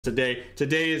Today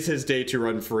is his day to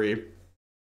run free.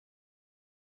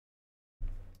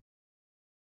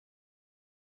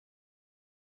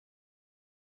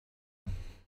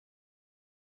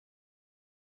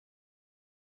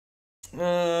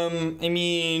 I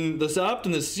mean, the Opt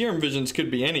and the Serum Visions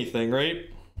could be anything, right?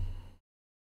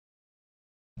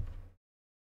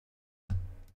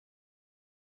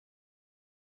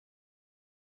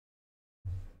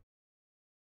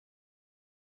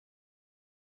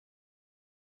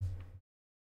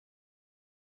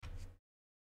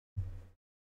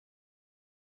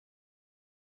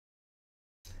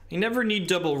 You never need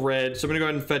double red, so I'm gonna go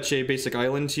ahead and fetch a basic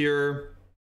island here.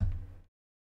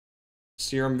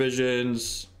 Serum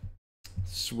Visions.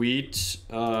 Sweet.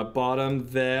 Bottom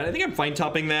that. I think I'm fine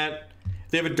topping that.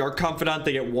 If they have a Dark Confidant,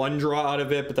 they get one draw out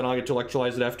of it, but then I'll get to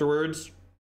Electrolyze it afterwards.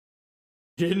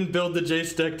 Didn't build the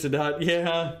Jace deck to not.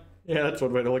 Yeah, that's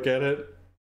one way to look at it.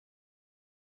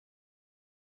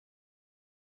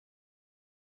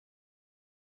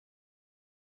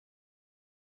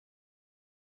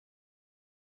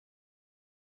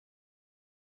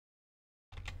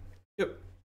 Yep.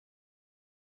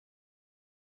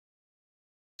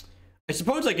 I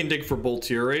suppose I can dig for bolts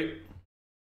here, right?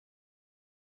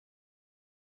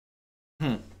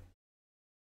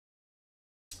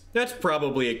 That's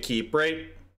probably a keep, right?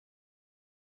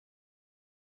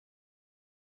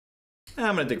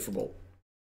 I'm gonna dig for bolt.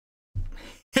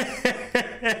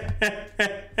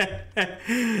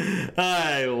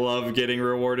 I love getting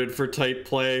rewarded for tight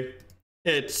play.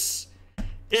 It's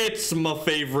my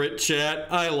favorite, chat.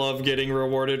 I love getting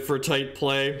rewarded for tight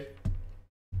play.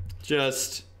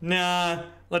 Just, nah,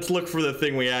 let's look for the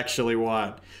thing we actually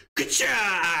want.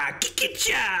 Ka-cha!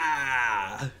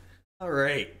 Ka-cha! All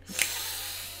right.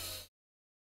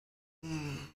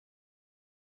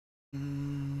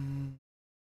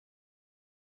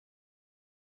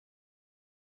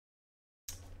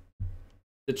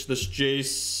 Ditch this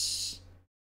Jace.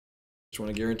 Just want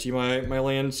to guarantee my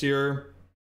lands here.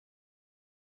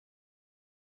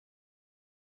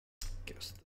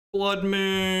 Guess the Blood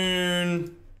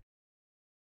Moon.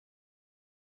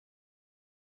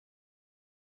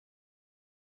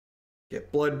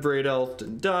 Get Bloodbraid Elf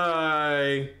and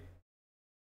die.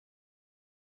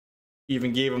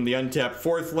 Even gave him the untapped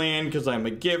fourth land because I'm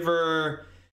a giver.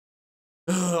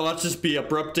 Let's just be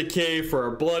Abrupt Decay for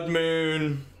our Blood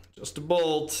Moon. Just a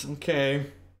bolt. Okay.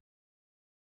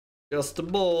 Just a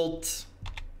bolt.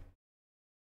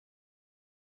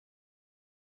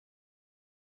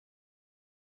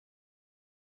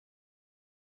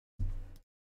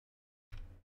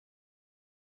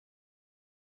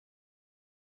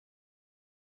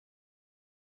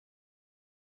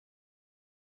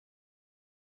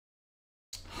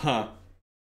 Huh.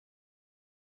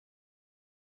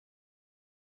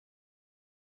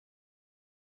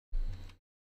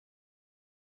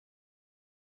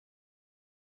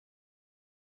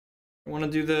 I want to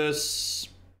do this.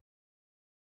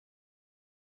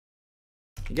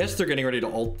 I guess they're getting ready to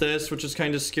ult this, which is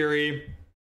kind of scary.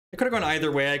 I could have gone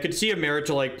either way. I could see a merit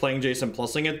to like playing Jason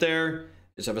plussing it there.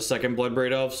 Just have a second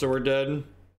Bloodbraid Elf, so we're dead.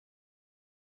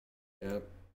 Yep.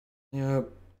 Yep.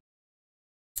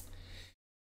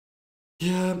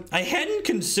 Yeah, I hadn't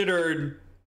considered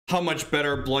how much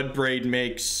better Bloodbraid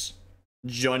makes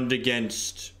Jund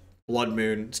against Blood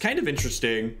Moon. It's kind of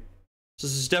interesting. So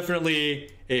this is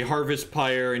definitely a Harvest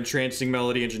Pyre, Entrancing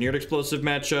Melody, Engineered Explosive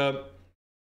matchup.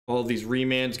 All these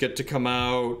remands get to come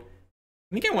out.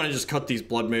 I think I want to just cut these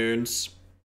Blood Moons.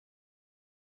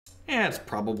 It's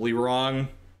probably wrong.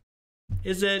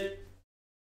 Is it?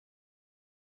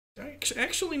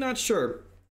 Actually not sure.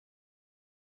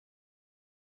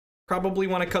 Probably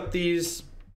want to cut these.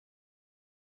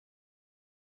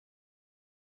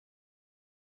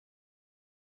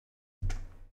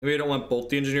 Maybe I don't want both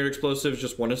the Engineered Explosives,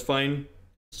 just one is fine.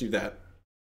 Let's do that.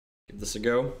 Give this a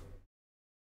go.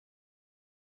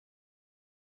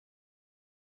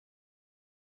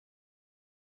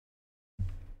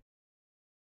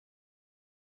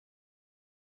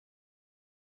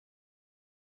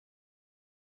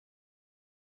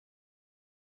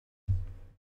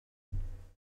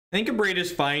 I think Abrade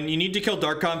is fine. You need to kill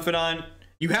Dark Confidant.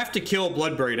 You have to kill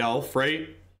Bloodbraid Elf, right?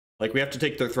 Like, we have to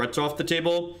take their threats off the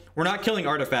table. We're not killing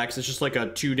artifacts. It's just like a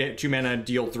two mana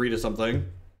deal 3 to something.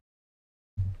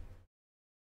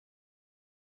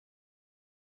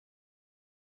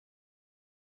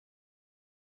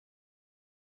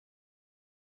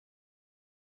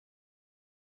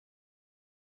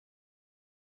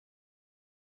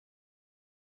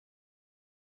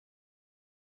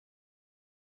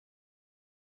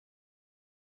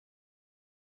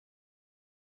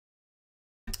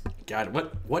 God,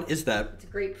 what is that? It's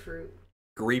grapefruit.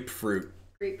 Grapefruit.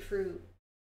 Grapefruit.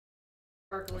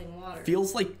 Sparkling water.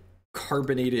 Feels like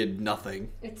carbonated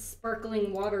nothing. It's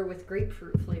sparkling water with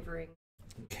grapefruit flavoring.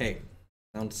 Okay.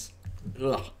 Sounds...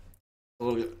 Ugh.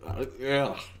 Ugh.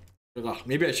 Ugh.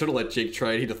 Maybe I should have let Jake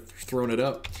try it. He'd have thrown it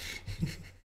up.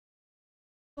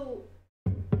 Oh.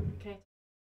 Okay.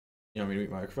 You want me to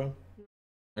mute my microphone?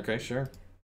 Okay, sure.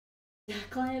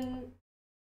 Declan,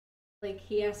 like,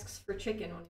 he asks for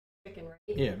chicken when he chicken,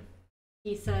 right? Yeah.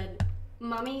 He said,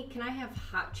 "Mommy, can I have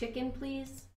hot chicken,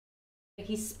 please?" Like,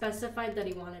 he specified that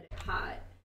he wanted it hot,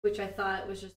 which I thought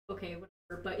was just, okay,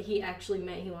 whatever. But he actually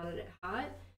meant he wanted it hot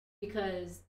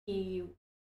because he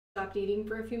stopped eating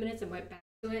for a few minutes and went back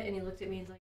to it, and he looked at me and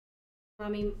was like,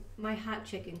 "Mommy, my hot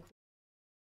chicken."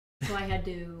 So I had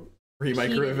to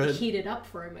heat it up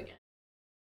for him again.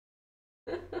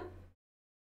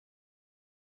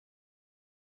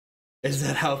 Is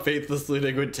that how Faithless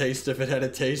Looting would taste if it had a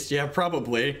taste? Yeah,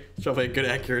 probably. It's probably a good,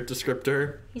 accurate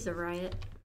descriptor. He's a riot.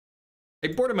 I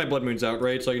boarded my Blood Moons out,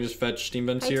 right? So I can just fetch Steam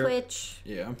Vents here. Twitch.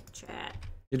 Yeah. Chat.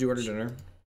 Did you order dinner?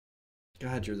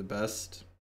 God, you're the best.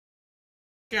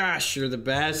 Gosh, you're the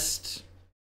best.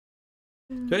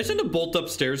 Did I send a bolt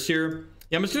upstairs here?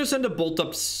 Yeah, I'm just gonna send a bolt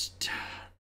up.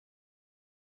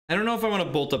 I don't know if I want to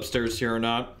bolt upstairs here or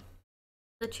not.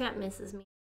 The chat misses me.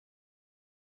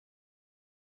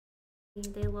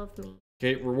 They love me.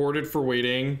 Okay, rewarded for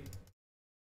waiting.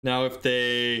 Now if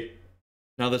they...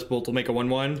 Now this bolt will make a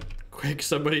 1-1. Quick,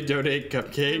 somebody donate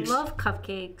cupcakes. I love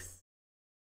cupcakes.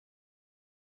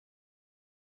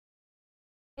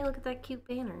 Hey, look at that cute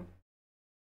banner.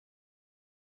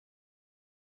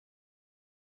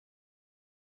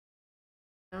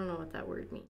 I don't know what that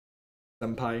word means.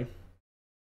 Senpai. I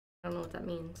don't know what that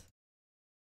means.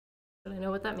 But I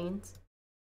know what that means.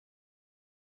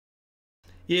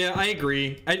 Yeah, I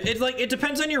agree. It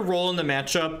depends on your role in the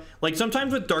matchup. Like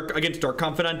sometimes with against Dark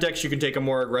Confidant decks, you can take a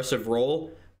more aggressive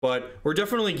role, but we're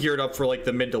definitely geared up for like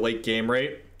the mid to late game,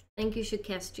 right? I think you should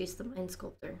cast Jace the Mind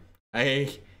Sculptor.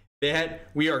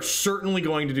 We are certainly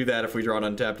going to do that if we draw an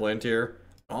untapped land here.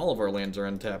 All of our lands are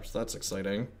untapped, so that's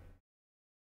exciting.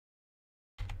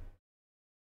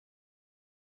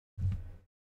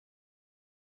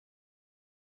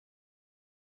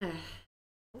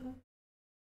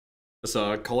 This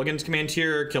Culligan's command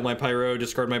here, kill my Pyro,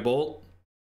 discard my Bolt.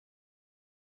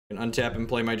 And untap and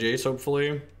play my Jace,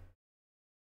 hopefully.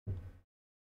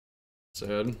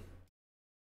 Sad.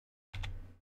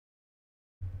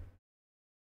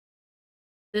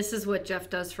 This is what Jeff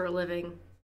does for a living.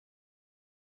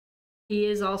 He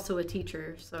is also a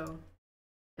teacher, so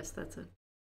I guess that's it.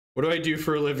 What do I do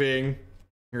for a living?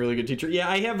 A really good teacher. Yeah,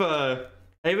 I have a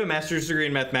master's degree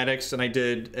in mathematics, and I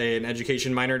did an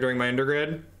education minor during my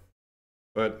undergrad.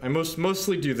 But I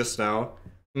mostly do this now.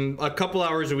 A couple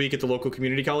hours a week at the local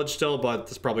community college still, but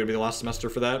this is probably gonna be the last semester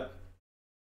for that.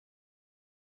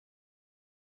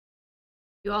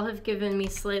 You all have given me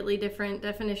slightly different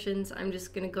definitions. I'm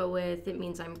just gonna go with it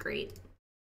means I'm great.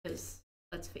 Because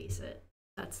let's face it,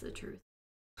 that's the truth.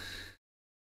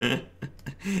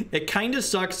 It kind of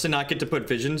sucks to not get to put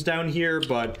visions down here,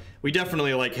 but we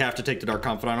definitely like have to take the Dark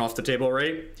Confidant off the table,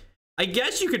 right? I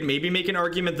guess you could maybe make an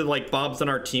argument that like Bob's on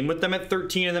our team with them at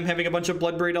 13 and them having a bunch of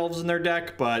Bloodbraid Elves in their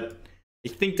deck, but I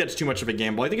think that's too much of a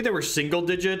gamble. I think if they were single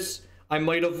digits, I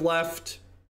might have left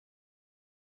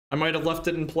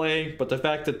it in play, but the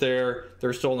fact that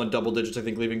they're still in the double digits, I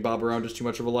think leaving Bob around is too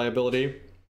much of a liability.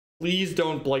 Please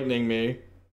don't Blightning me.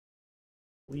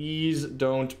 Please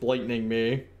don't Blightning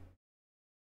me.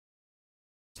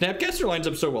 Snapcaster lines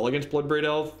up so well against Bloodbraid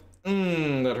Elf.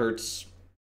 That hurts.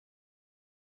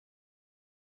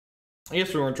 I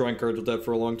guess we weren't drawing cards with that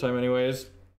for a long time anyways.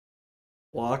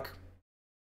 Block.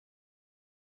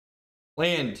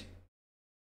 Land.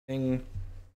 Thing.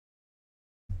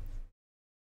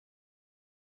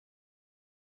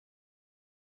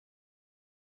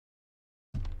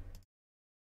 I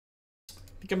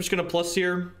think I'm just gonna plus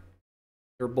here.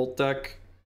 Your Bolt deck.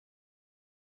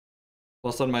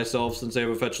 Plus on myself since I have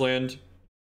a fetch land.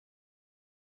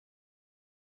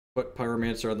 Put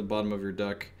Pyromancer on the bottom of your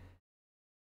deck.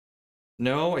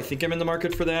 No, I think I'm in the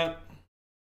market for that.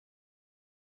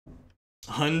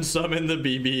 Unsummon the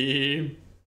BB.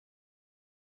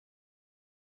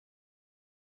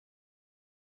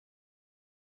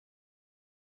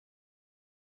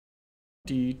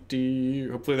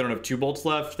 Hopefully they don't have 2 bolts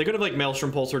left. They could have like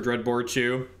Maelstrom Pulse or Dreadbore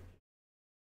too.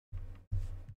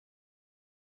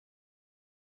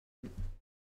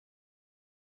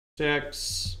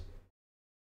 Dex.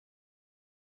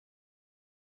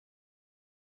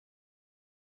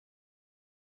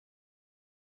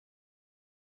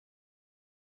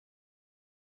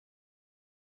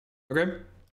 Okay.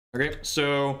 Okay,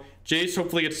 so Jace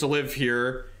hopefully gets to live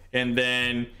here, and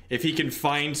then if he can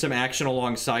find some action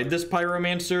alongside this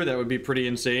Pyromancer, that would be pretty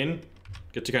insane.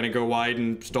 Get to kind of go wide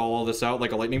and stall all this out,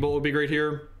 like a lightning bolt would be great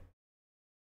here.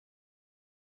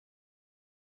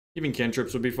 Even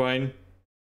cantrips would be fine.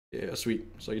 Yeah, sweet.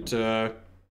 So I get to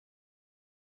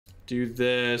do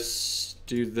this,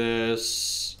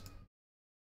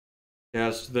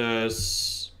 cast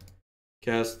this,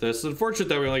 cast this. It's unfortunate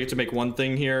that we only get to make one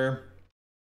thing here.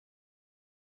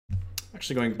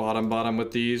 Actually going bottom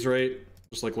with these, right?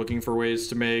 Just like looking for ways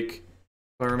to make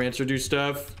Pyromancer do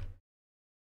stuff.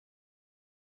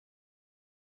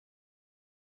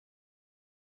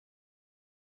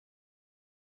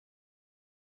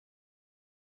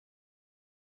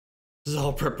 This is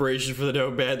all preparation for the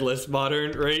no bad list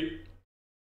modern, right?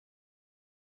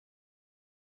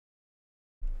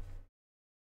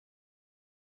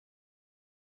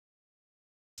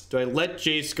 Do I let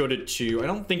Jace go to 2? I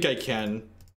don't think I can.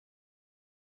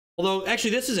 Although,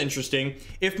 actually, this is interesting.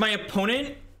 If my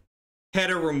opponent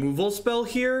had a removal spell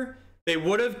here, they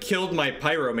would have killed my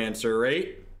Pyromancer,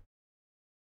 right?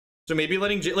 So maybe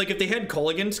letting Jace, like if they had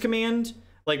Culligan's Command,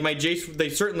 like my Jace, they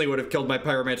certainly would have killed my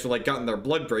Pyromancer, like gotten their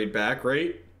Bloodbraid back,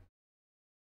 right?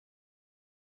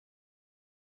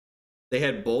 They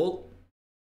had Bolt.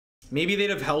 Maybe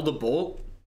they'd have held a Bolt.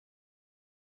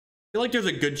 I feel like there's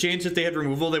a good chance if they had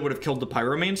removal, they would have killed the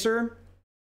Pyromancer.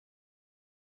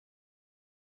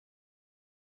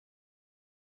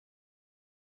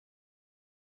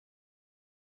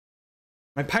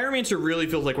 My Pyromancer really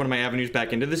feels like one of my avenues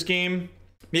back into this game.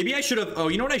 Maybe I should have... Oh,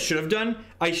 you know what I should have done?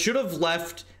 I should have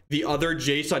left the other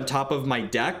Jace on top of my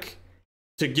deck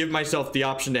to give myself the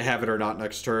option to have it or not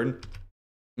next turn.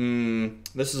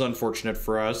 This is unfortunate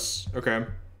for us. Okay.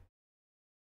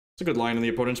 It's a good line on the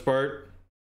opponent's part.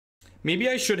 Maybe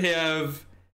I should have...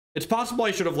 It's possible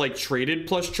I should have, like, traded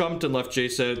plus chumped and left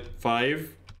Jace at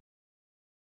 5.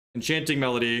 Enchanting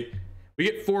Melody. We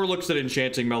get 4 looks at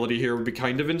Enchanting Melody here. Would be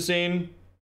kind of insane.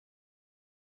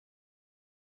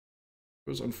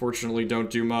 Those unfortunately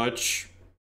don't do much.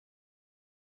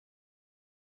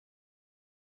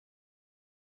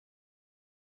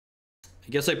 I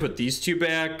guess I put these 2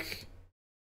 back.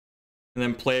 And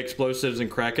then play explosives and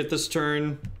crack it this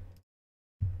turn.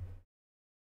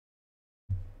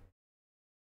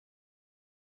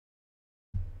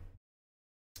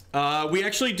 We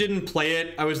actually didn't play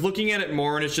it. I was looking at it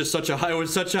more and it's just such a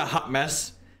hot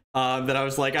mess that I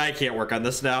was like, I can't work on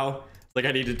this now. Like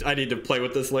I need to play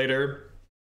with this later.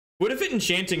 What if it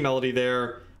Enchanting Melody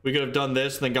there? We could have done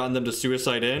this and then gotten them to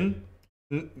Suicide in.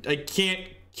 I can't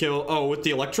kill... Oh, with the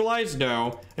Electrolyze?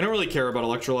 No. I don't really care about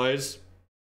Electrolyze.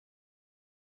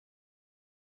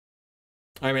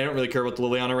 I mean, I don't really care about the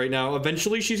Liliana right now.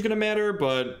 Eventually she's gonna matter,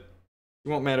 but it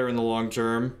won't matter in the long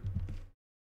term.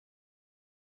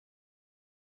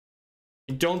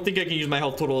 I don't think I can use my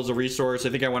health total as a resource. I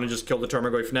think I want to just kill the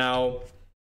Tarmogoyf now.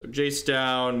 So Jace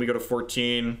down. We go to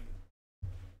 14.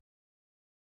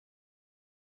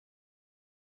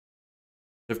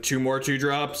 Have 2 more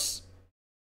 2-drops.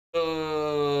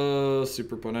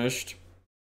 Super punished.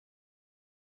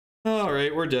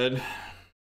 Alright, we're dead.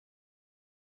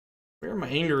 Where are my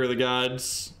Anger of the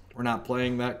Gods? We're not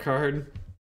playing that card.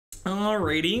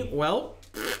 Alrighty, well,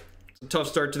 it's a tough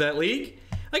start to that league.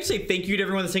 I'd like to say thank you to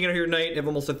everyone that's hanging out here tonight. I have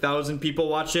almost 1,000 people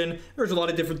watching. There's a lot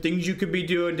of different things you could be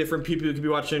doing, different people you could be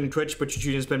watching on Twitch, but you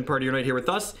choose to spend part of your night here with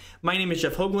us. My name is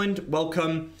Jeff Hoagland.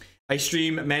 Welcome. I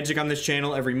stream Magic on this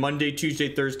channel every Monday,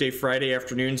 Tuesday, Thursday, Friday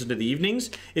afternoons into the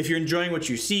evenings. If you're enjoying what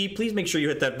you see, please make sure you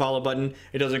hit that follow button.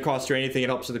 It doesn't cost you anything. It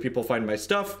helps other people find my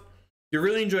stuff. If you're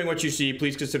really enjoying what you see,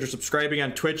 please consider subscribing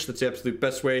on Twitch. That's the absolute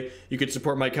best way you could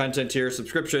support my content here.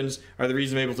 Subscriptions are the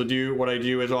reason I'm able to do what I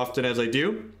do as often as I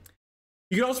do.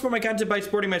 You can also support my content by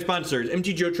supporting my sponsors.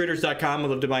 MTGOtraders.com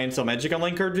would love to buy and sell Magic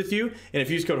Online cards with you. And if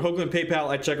you use code Hoagland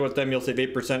PayPal at checkout with them, you'll save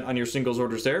 8% on your singles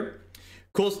orders there.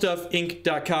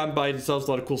 CoolStuffInc.com buys and sells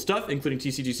a lot of cool stuff, including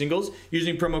TCG singles.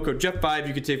 Using promo code Jeff5,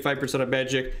 you can save 5% on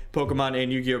Magic, Pokemon,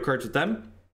 and Yu-Gi-Oh cards with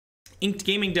them.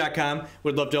 InkedGaming.com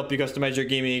would love to help you customize your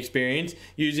gaming experience.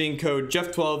 Using code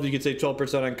Jeff12, you can save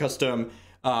 12% on custom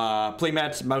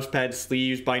playmats, mouse pads,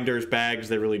 sleeves, binders, bags.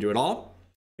 They really do it all.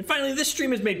 And finally, this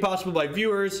stream is made possible by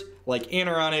viewers like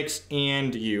Anaronix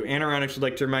and you. Anaronix would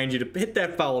like to remind you to hit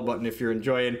that follow button if you're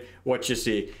enjoying what you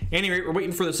see. Anyway, we're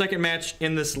waiting for the second match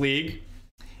in this league.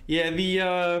 Yeah,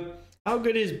 the, how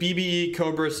good is BBE,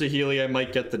 Cobra, Saheeli? I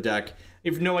might get the deck. I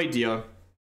have no idea.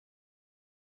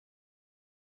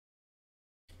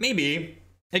 Maybe.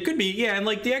 It could be, yeah, and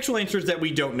like the actual answer is that we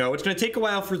don't know. It's going to take a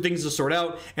while for things to sort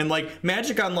out, and like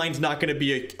Magic Online's not going to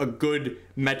be a good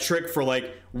metric for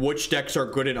like which decks are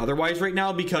good and otherwise right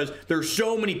now, because there's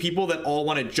so many people that all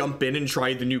want to jump in and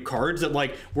try the new cards that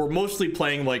like we're mostly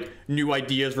playing like new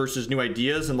ideas versus new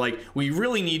ideas, and like we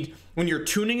really need, when you're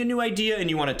tuning a new idea and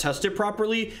you want to test it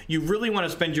properly, you really want to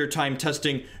spend your time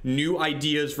testing new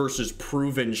ideas versus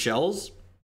proven shells.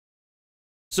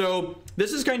 So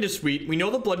this is kind of sweet. We know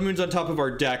the Blood Moon's on top of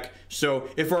our deck, so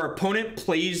if our opponent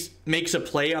makes a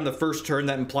play on the first turn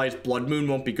that implies Blood Moon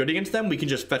won't be good against them, we can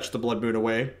just fetch the Blood Moon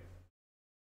away.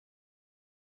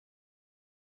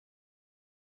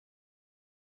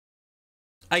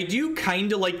 I do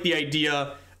kind of like the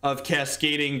idea of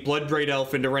cascading Bloodbraid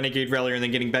Elf into Renegade Rallier and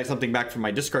then getting back something back from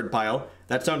my discard pile.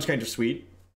 That sounds kind of sweet.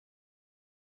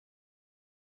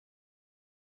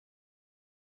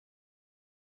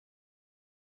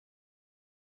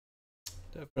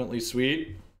 Definitely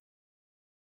sweet.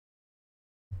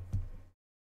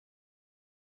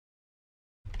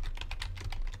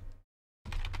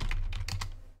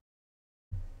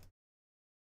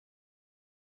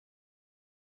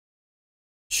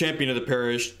 Champion of the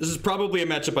Parish. This is probably a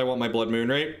matchup I want my Blood Moon,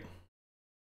 right?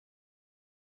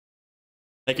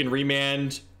 I can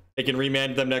remand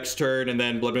them next turn and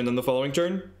then Blood Moon them the following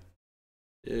turn.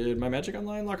 Did my Magic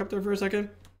Online lock up there for a second?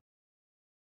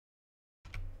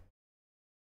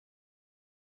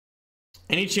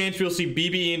 Any chance we'll see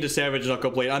BBE into Savage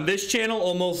Knuckleblade on this channel?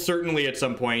 Almost certainly at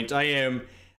some point. I am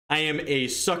a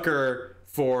sucker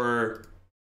for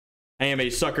Savage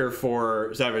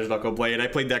Knuckleblade. I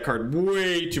played that card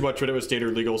way too much when it was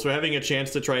standard legal, so having a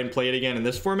chance to try and play it again in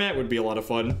this format would be a lot of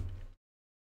fun.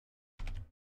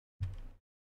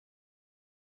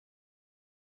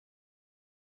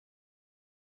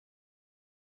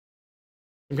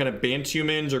 Some kind of Bant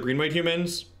humans or green-white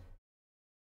humans.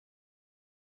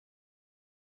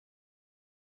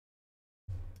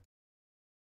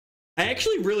 I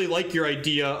actually really like your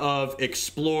idea of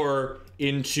explore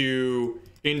into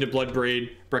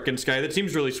Bloodbraid, Breckenskye. That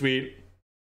seems really sweet.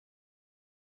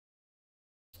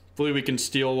 Hopefully we can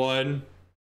steal one.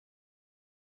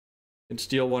 And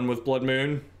steal one with Blood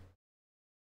Moon.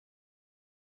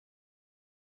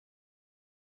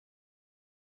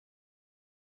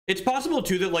 It's possible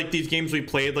too that like these games we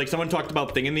played, like someone talked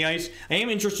about Thing in the Ice. I am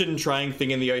interested in trying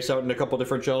Thing in the Ice out in a couple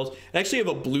different shells. I actually have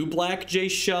a blue-black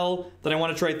Jace shell that I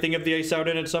want to try Thing of the Ice out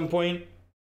in at some point.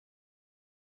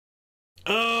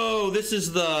 Oh, this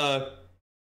is the...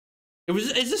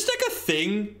 Is this deck a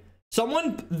thing?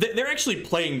 They're actually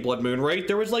playing Blood Moon, right?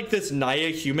 There was like this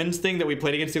Naya Humans thing that we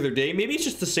played against the other day. Maybe it's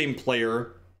just the same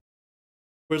player.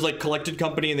 It was like Collected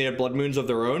Company and they had Blood Moons of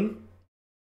their own.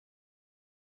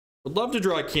 Would love to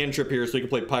draw a cantrip here so we can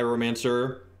play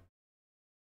Pyromancer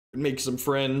and make some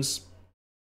friends.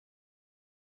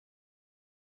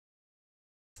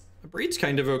 Abrade's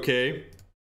kind of okay.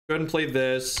 Go ahead and play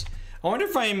this. I wonder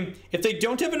if they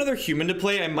don't have another human to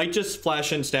play, I might just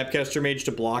flash in Snapcaster Mage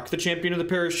to block the Champion of the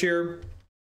Parish here.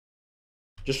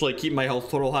 Just like keep my health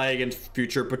total high against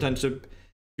future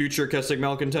Kessig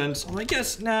Malcontents. Oh, I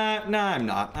guess, nah, I'm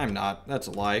not. That's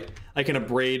a lie. I can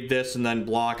Abrade this and then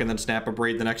block and then snap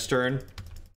Abrade the next turn.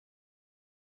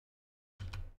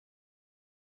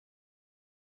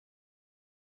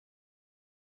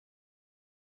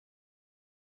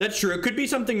 That's true. It could be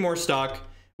something more stock.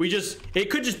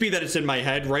 It could just be that it's in my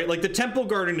head, right? Like the Temple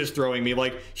Garden is throwing me.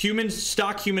 Like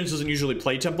stock humans doesn't usually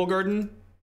play Temple Garden.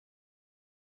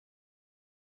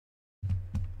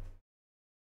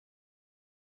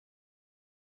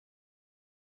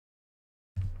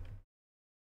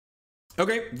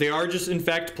 Okay, they are just in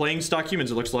fact playing stock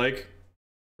humans, it looks like.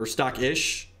 Or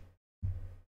stock-ish.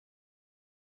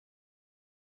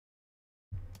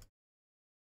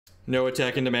 No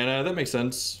attack into mana, that makes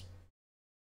sense.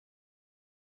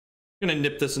 I'm gonna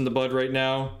nip this in the bud right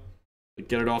now.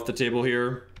 Get it off the table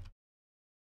here.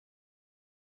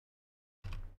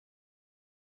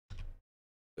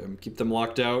 Keep them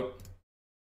locked out.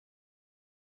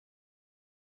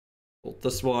 Bolt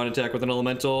this one, attack with an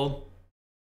elemental.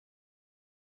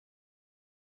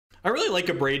 I really like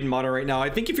Abrade in Modern right now. I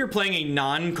think if you're playing a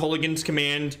non-Culligan's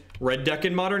Command red deck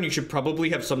in Modern, you should probably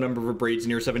have some number of Abrades in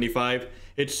your 75.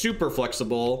 It's super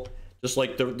flexible. Just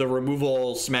like the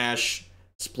removal smash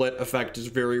split effect is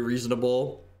very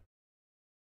reasonable.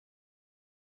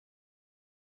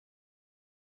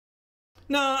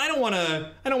 No, I don't want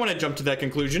to jump to that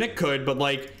conclusion. It could, but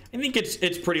like I think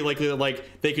it's pretty likely that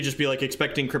like they could just be like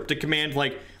expecting Cryptic Command.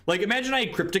 Like imagine I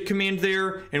had Cryptic Command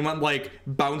there and went like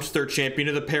bounce their Champion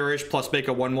of the Parish plus make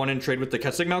a 1/1 and trade with the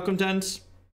Kessig Malcontents.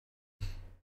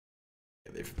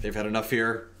 they've had enough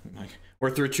here.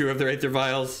 We're through 2 of their Aether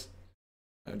Vials.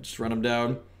 Just run them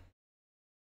down.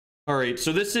 All right,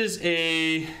 so this is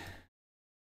a...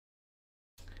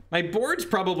 My board's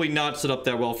probably not set up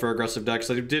that well for aggressive decks.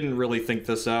 I didn't really think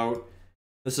this out.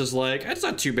 This is like, it's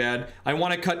not too bad. I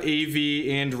want to cut AV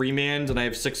and Remand, and I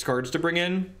have 6 cards to bring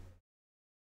in.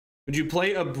 Would you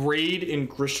play Abrade and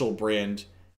Griselbrand?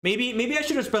 Maybe I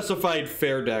should have specified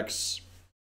fair decks.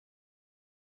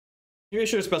 Maybe I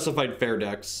should have specified fair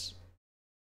decks.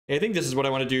 Yeah, I think this is what I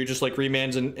want to do, just like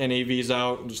Remands and AVs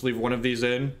out. Just leave one of these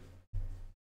in.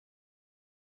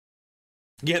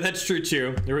 Yeah, that's true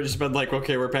too. They were just been like,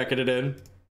 okay, we're packing it in.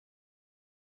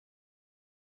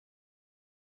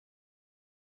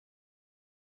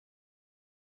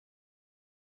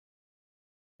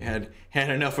 Had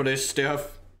enough of this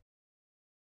stuff.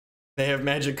 They have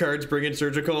magic cards, bring in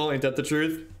surgical, ain't that the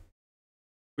truth?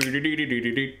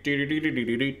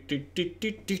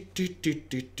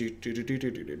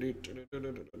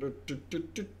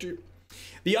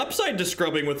 The upside to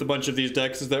scrubbing with a bunch of these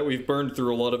decks is that we've burned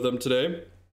through a lot of them today.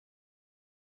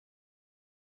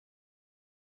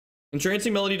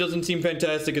 Entrancing Melody doesn't seem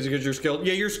fantastic because you're scared.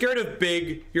 Yeah, you're scared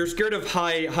of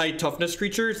high toughness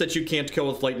creatures that you can't kill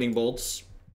with lightning bolts.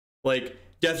 Like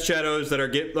Death Shadows that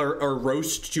are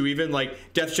roast to even,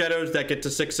 like Death Shadows that get to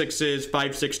 6/6s,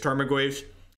 5/6 Tarmogoyfs.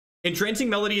 Entrancing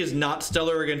Melody is not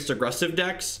stellar against aggressive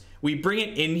decks. We bring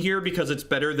it in here because it's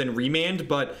better than Remand,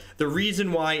 but the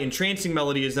reason why Entrancing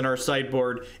Melody is in our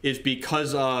sideboard is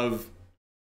because of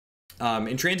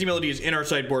Entrancing Melody is in our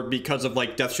sideboard because of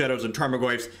like Death Shadows and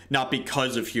Tarmogoyfs, not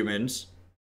because of humans.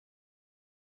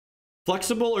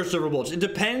 Flexible or Silver Bolts? It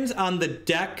depends on the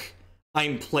deck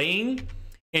I'm playing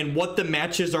and what the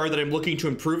matches are that I'm looking to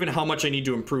improve and how much I need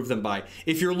to improve them by.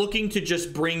 If you're looking to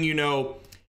just bring, you know,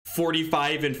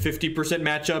 45 and 50%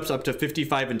 matchups up to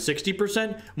 55 and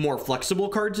 60%, more flexible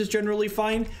cards is generally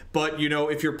fine. But, you know,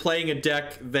 if you're playing a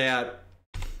deck that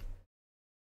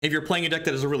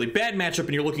is a really bad matchup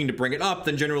and you're looking to bring it up,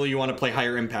 then generally you want to play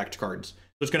higher impact cards. So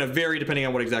it's going to vary depending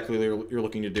on what exactly you're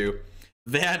looking to do.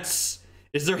 Is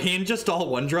their hand just all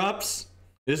 1-drops?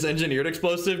 Is Engineered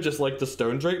Explosive just like the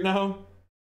Stones right now?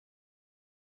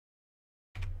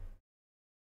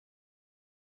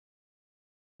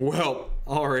 Well,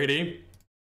 alrighty.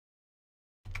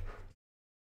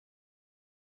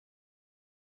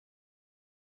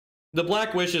 The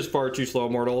Black Wish is far too slow,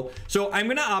 Immortal. So I'm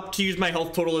going to opt to use my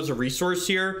health total as a resource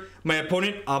here. My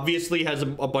opponent obviously has a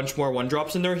bunch more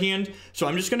 1-drops in their hand. So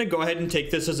I'm just going to go ahead and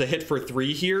take this as a hit for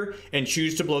 3 here and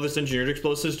choose to blow this Engineered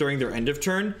Explosives during their end of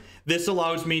turn. This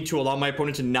allows me to allow my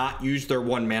opponent to not use their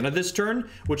 1 mana this turn,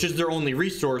 which is their only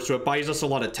resource. So it buys us a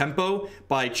lot of tempo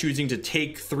by choosing to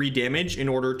take 3 damage in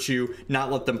order to not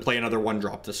let them play another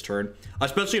 1-drop this turn.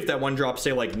 Especially if that 1-drop,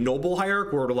 say like Noble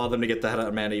Hierarch, where it would allow them to get the head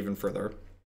of mana even further.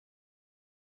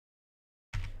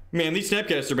 Man, these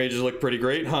Snapcaster Mages look pretty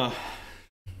great, huh?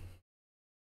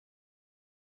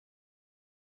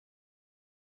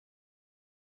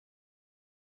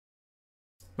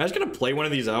 Am I just gonna play one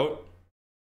of these out?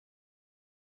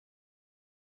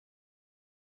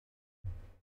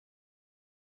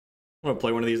 I'm gonna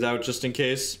play one of these out just in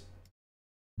case.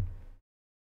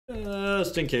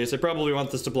 Just in case. I probably want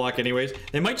this to block anyways.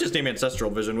 They might just name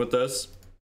Ancestral Vision with this.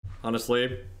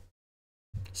 Honestly.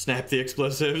 Snap the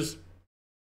explosives.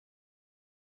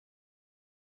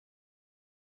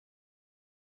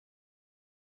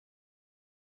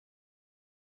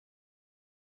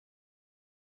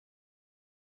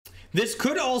 This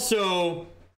could also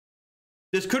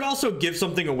give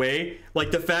something away,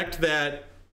 like the fact that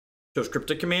shows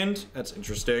Cryptic Command. That's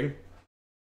interesting.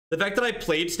 The fact that I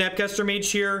played Snapcaster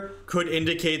Mage here could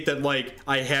indicate that like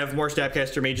I have more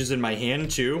Snapcaster Mages in my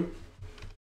hand too.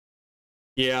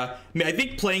 Yeah, I mean, I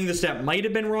think playing the Snap might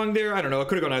have been wrong there. I don't know. It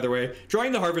could have gone either way.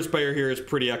 Drawing the Harvest Pyre here is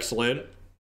pretty excellent.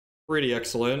 Pretty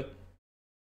excellent.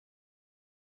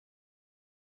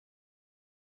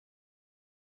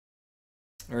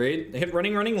 All right, they hit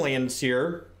running lands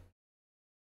here.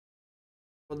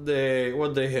 What'd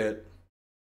they hit?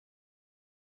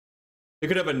 They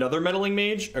could have another Meddling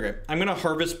Mage. Okay, I'm gonna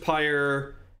Harvest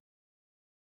Pyre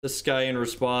this guy in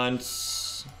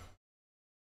response.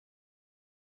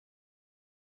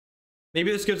 Maybe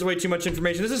this gives away too much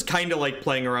information. This is kind of like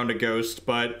playing around a ghost,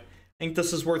 but I think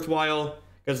this is worthwhile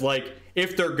because, like,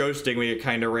 if they're ghosting, we get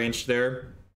kind of ranched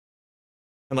there,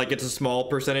 and like it's a small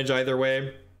percentage either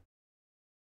way.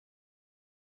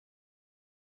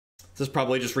 This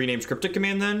probably just renames Cryptic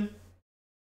Command then.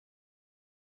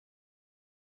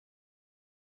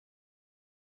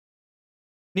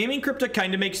 Naming Cryptic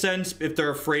kind of makes sense if they're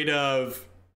afraid of...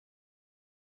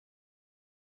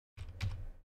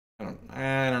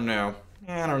 I don't know.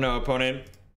 I don't know, opponent.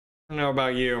 I don't know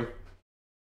about you.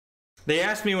 They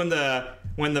asked me when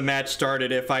the match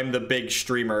started if I'm the big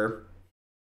streamer.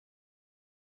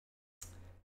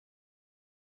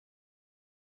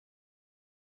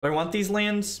 Do I want these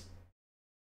lands?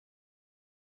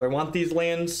 Do I want these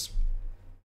lands?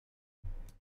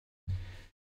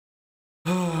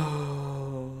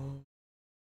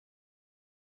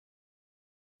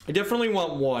 I definitely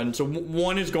want one, so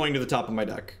one is going to the top of my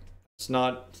deck. It's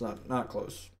not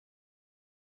close.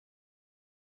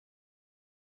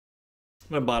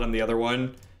 I'm gonna bottom the other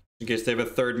one in case they have a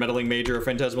third Meddling Mage or a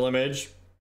Phantasmal Image.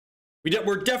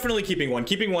 We're definitely keeping one.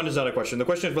 Keeping one is not a question. The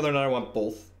question is whether or not I want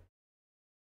both.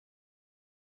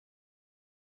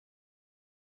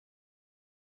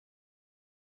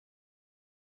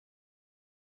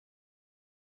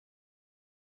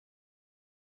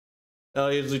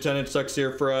 Thalia's Lieutenant sucks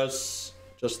here for us.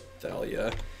 Just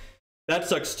Thalia. That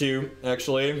sucks too,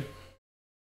 actually.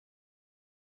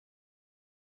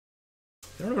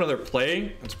 They don't have another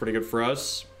play. That's pretty good for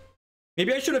us.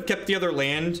 Maybe I should have kept the other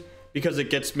land because it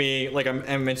gets me, like,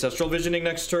 I'm Ancestral Visioning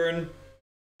next turn.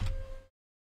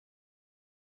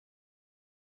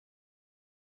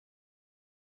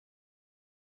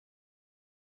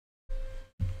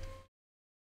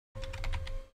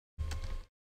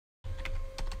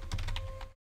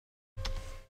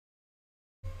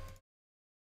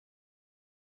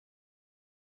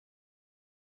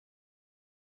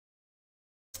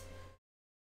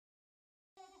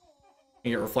 You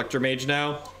get Reflector Mage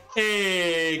now.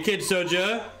 Hey, Kid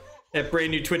Soja, that brand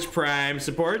new Twitch Prime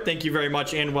support. Thank you very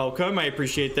much and welcome. I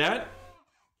appreciate that.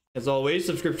 As always,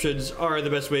 subscriptions are the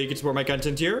best way you can support my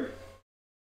content here.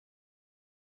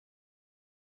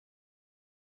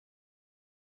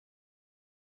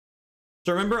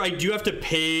 So remember, I do have to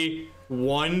pay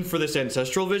 1 for this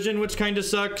Ancestral Vision, which kind of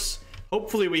sucks.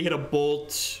 Hopefully we hit a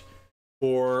Bolt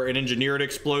or an Engineered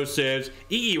Explosives.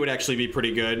 EE would actually be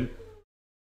pretty good.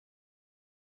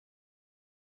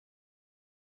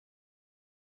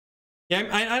 Yeah,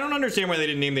 I don't understand why they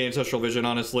didn't name the Ancestral Vision,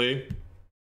 honestly.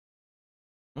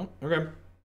 Oh, okay.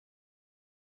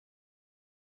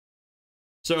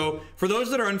 So, for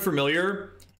those that are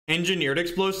unfamiliar, Engineered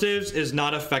Explosives is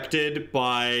not affected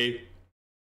by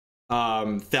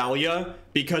Thalia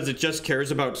because it just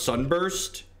cares about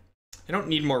Sunburst. I don't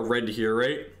need more red here,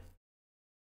 right?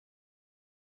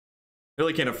 I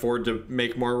really can't afford to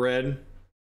make more red.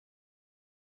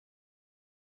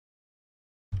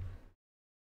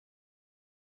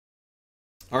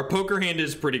 Our poker hand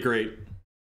is pretty great.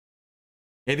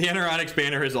 And the Anoronics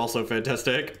banner is also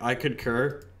fantastic. I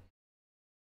concur.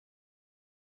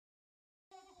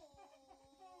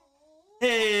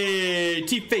 Hey,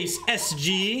 T-Face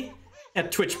SG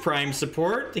at Twitch Prime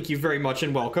support. Thank you very much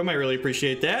and welcome. I really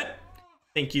appreciate that.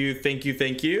 Thank you, thank you,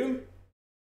 thank you.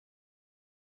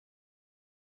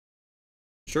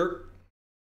 Sure.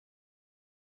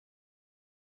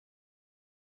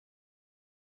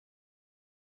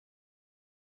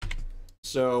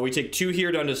 So we take 2 here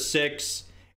down to 6.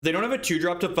 If they don't have a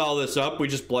 2-drop to follow this up, we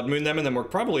just Blood Moon them and then we're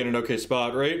probably in an okay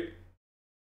spot, right?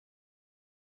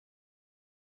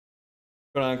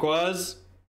 Going on, Quaz?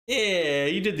 Yeah,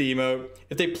 you did the emote.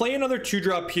 If they play another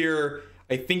 2-drop here,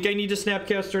 I think I need to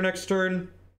Snapcaster next turn.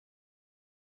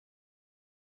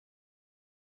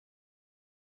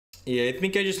 Yeah, I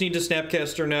think I just need to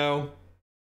Snapcaster now.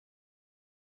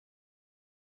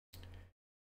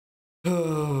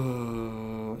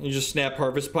 You just snap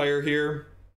Harvest Pyre here.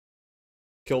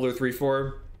 Kill their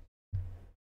 3/4.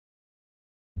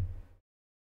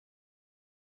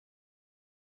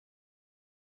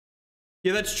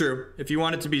 Yeah, that's true. If you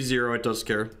want it to be 0, it does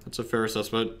care. That's a fair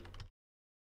assessment.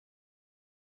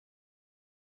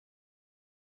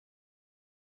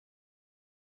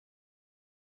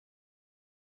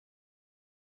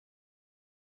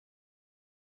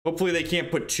 Hopefully they can't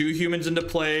put 2 humans into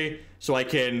play so I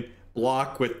can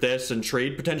block with this and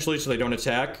trade potentially so they don't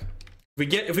attack.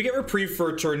 If we get reprieve for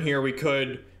a turn here, we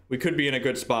could be in a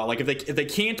good spot. Like if they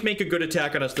can't make a good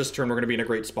attack on us this turn, we're going to be in a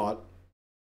great spot.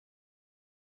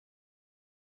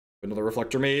 Another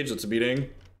Reflector Mage, that's a beating.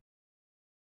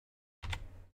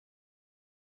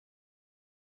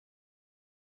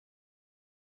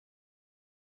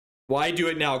 Why do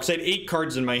it now? Because I had 8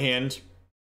 cards in my hand.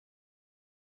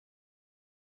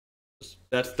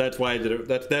 That's why I did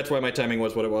it. That's why my timing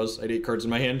was what it was. I had 8 cards in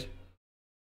my hand.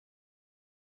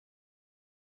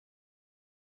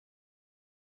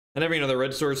 And having another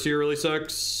red source here really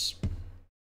sucks.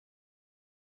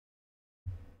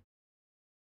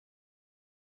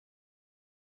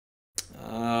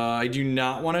 I do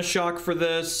not want to shock for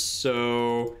this,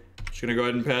 so I'm just gonna go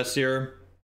ahead and pass here.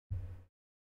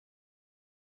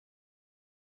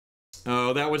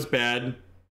 Oh, that was bad.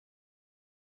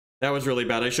 That was really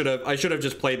bad. I should have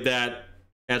just played that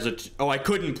as a... Oh, I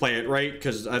couldn't play it, right?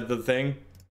 Because the thing.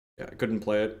 Yeah, I couldn't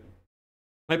play it.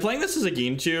 Am I playing this as a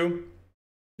Gintu? I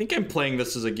think I'm playing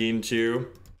this as a Gintu.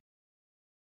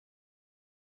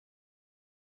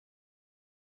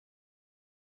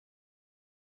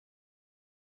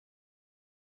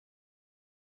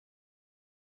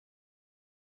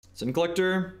 Sin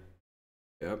Collector.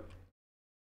 Yep.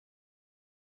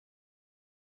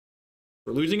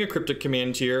 We're losing a Cryptic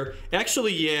Command here.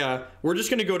 Actually, yeah. We're just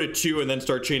going to go to 2 and then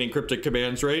start chaining Cryptic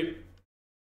Commands, right?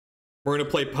 We're going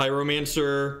to play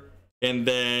Pyromancer, and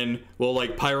then we'll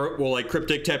like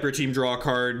Cryptic, tap your team, draw a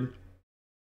card.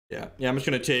 Yeah. Yeah, I'm just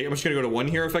going to go to 1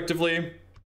 here effectively.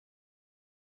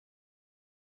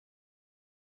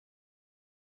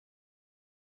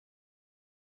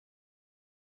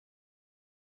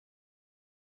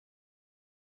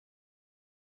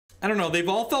 I don't know, they've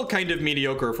all felt kind of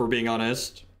mediocre, if we're being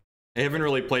honest. I haven't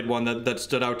really played one that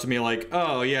stood out to me like,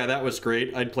 oh yeah, that was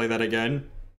great, I'd play that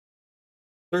again.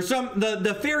 There's some,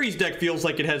 the fairies deck feels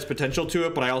like it has potential to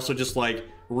it, but I also just like,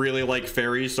 really like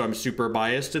fairies, so I'm super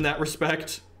biased in that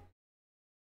respect.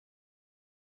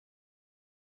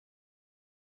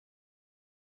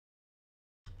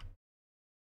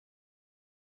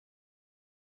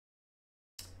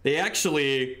 We're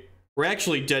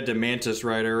actually dead to Mantis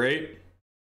Rider, right?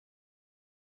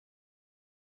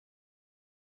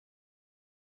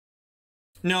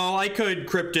 No, I could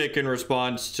Cryptic in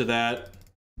response to that.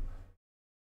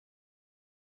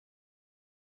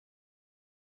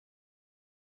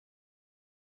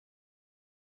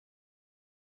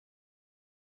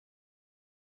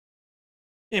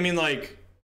 I mean, like,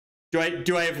 do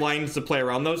I have lines to play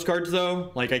around those cards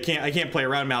though? Like, I can't play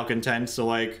around Malcontent, so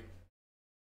like, if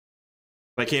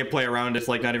I can't play around, it's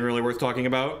like not even really worth talking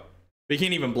about. We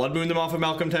can't even Blood Moon them off of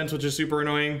Malcontents, which is super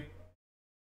annoying.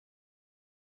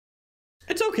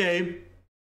 It's okay.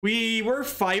 We were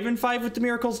 5-5 with the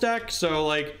Miracles deck, so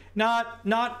like not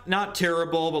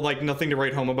terrible, but like nothing to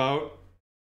write home about.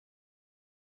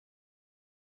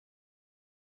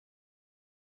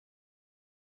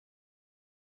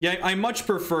 Yeah, I much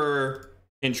prefer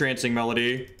Entrancing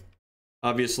Melody.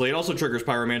 Obviously, it also triggers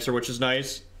Pyromancer, which is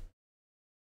nice.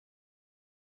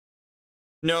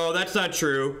 No, that's not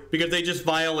true, because they just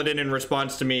vial it in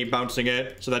response to me bouncing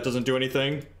it, so that doesn't do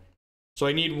anything. So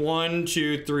I need 1,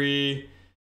 2, 3.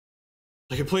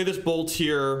 I can play this Bolt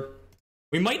here.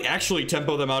 We might actually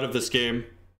tempo them out of this game.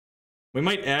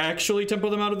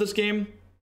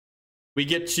 We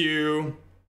get to...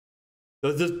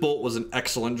 This Bolt was an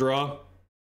excellent draw.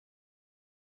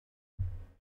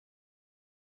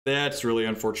 That's really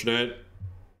unfortunate.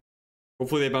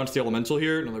 Hopefully they bounce the Elemental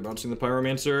here. No, they're bouncing the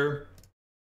Pyromancer.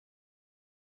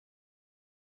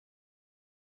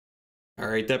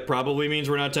 Alright, that probably means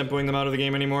we're not tempoing them out of the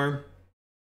game anymore.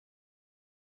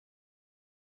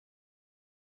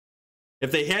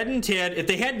 If they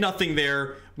had nothing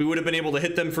there, we would have been able to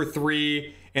hit them for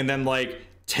 3 and then like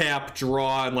tap,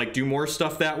 draw, and like do more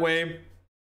stuff that way.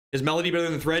 Is Melody better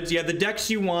than Threads? Yeah, the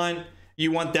decks you want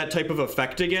that type of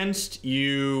effect against.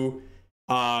 You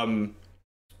can't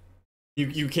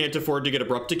afford to get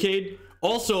Abrupt Decayed.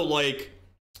 Also, like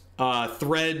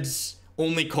Threads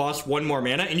only cost 1 more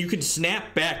mana, and you can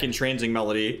snap back Entrancing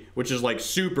Melody, which is like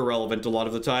super relevant a lot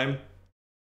of the time.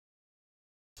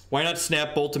 Why not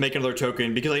Snap Bolt to make another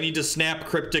token? Because I need to snap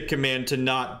Cryptic Command to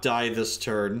not die this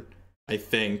turn, I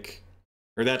think.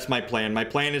 Or that's my plan. My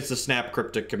plan is to snap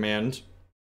Cryptic Command.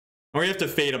 Or you have to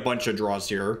fade a bunch of draws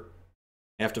here.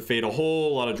 I have to fade a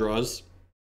whole lot of draws.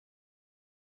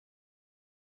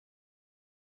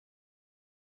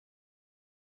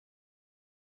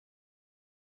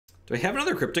 Do I have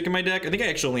another Cryptic in my deck? I think I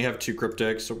actually only have 2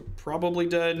 Cryptics, so probably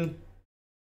dead.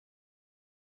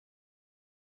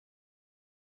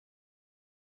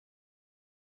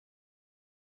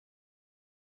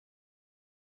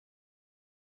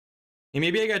 Hey,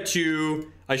 maybe I got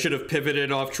 2. I should have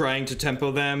pivoted off trying to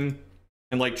tempo them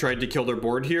and like tried to kill their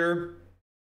board here.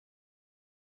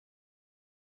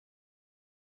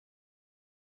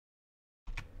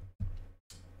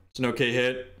 It's an okay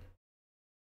hit.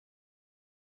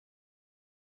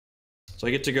 So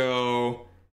I get to go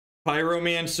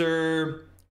Pyromancer,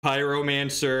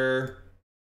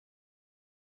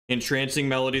 Entrancing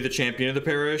Melody, the champion of the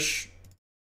parish.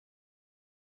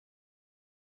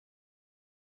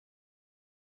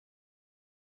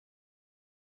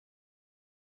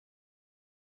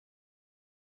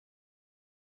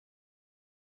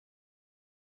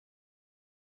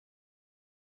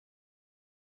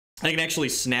 I can actually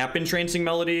snap Entrancing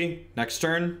Melody next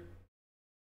turn.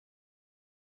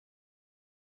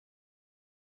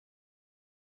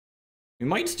 We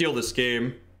might steal this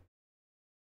game.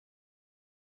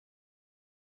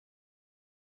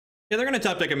 Yeah, they're gonna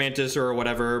top deck a Mantis or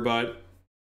whatever, but that's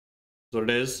what it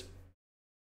is.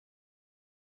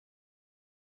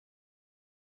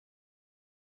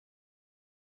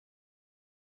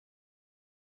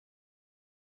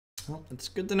 Well, it's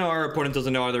good to know our opponent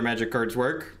doesn't know how their magic cards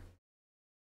work.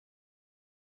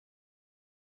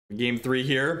 Game 3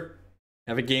 here.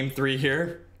 Have a game 3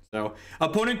 here. So,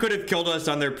 opponent could have killed us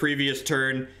on their previous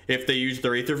turn if they used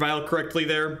their Aether Vial correctly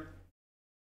there.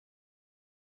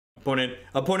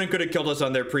 Opponent could have killed us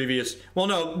on their previous... Well,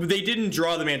 no, they didn't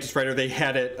draw the Mantis Rider. They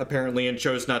had it, apparently, and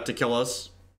chose not to kill us.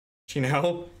 You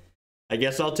know? I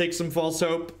guess I'll take some false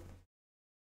hope.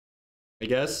 I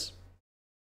guess.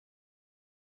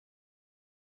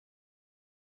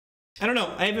 I don't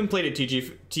know. I haven't played a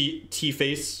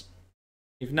T-Face.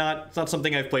 If not, it's not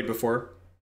something I've played before.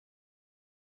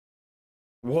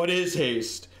 What is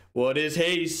haste? What is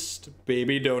haste?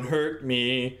 Baby, don't hurt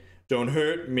me. Don't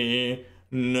hurt me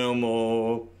no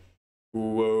more.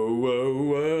 Whoa, whoa,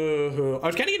 whoa. I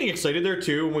was kind of getting excited there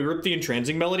too. When we ripped the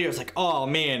entrancing melody, I was like, oh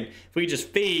man, if we just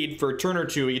fade for a turn or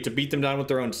two, we get to beat them down with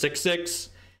their own 6/6.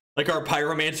 Like our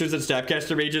Pyromancers and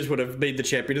Snapcaster Mages would have made the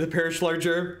champion of the parish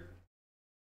larger.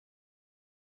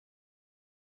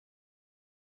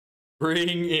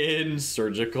 Bring in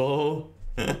surgical.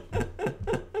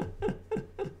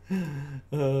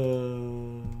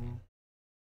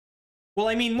 Well,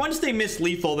 I mean, once they missed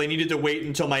lethal, they needed to wait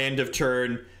until my end of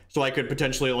turn so I could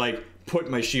potentially, like, put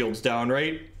my shields down,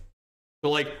 right?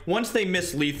 So, like, once they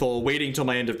miss lethal, waiting till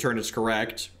my end of turn is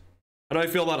correct. How do I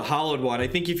feel about a Hollowed One? I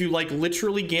think if you like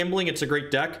literally gambling, it's a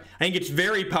great deck. I think it's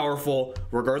very powerful,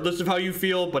 regardless of how you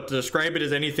feel, but to describe it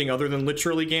as anything other than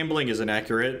literally gambling is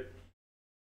inaccurate.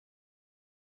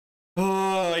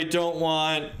 Oh, I don't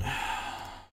want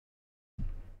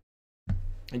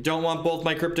both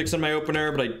my Cryptics in my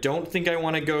opener, but I don't think I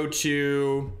want to go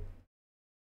to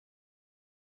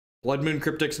Blood Moon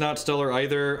Cryptics, not stellar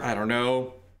either. I don't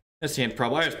know. This hand I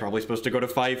was probably supposed to go to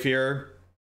 5 here.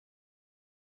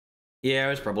 Yeah, I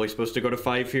was probably supposed to go to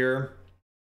 5 here.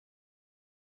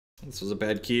 This was a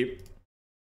bad keep.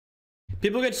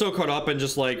 People get so caught up in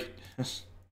just like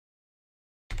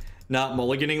not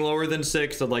mulliganing lower than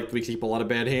 6 that like we keep a lot of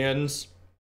bad hands.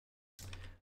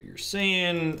 You're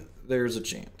saying there's a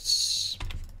chance.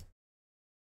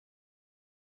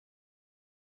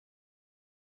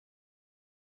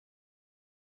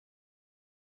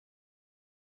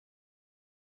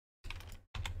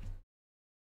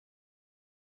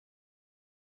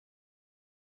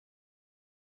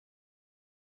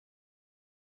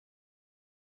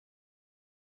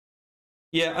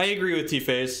 Yeah, I agree with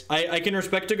T-Face. I can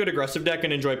respect a good aggressive deck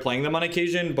and enjoy playing them on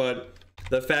occasion, but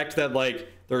the fact that, like,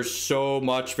 there's so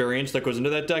much variance that goes into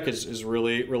that deck is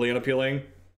really, really unappealing.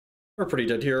 We're pretty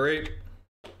dead here, right?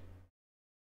 I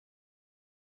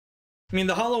mean,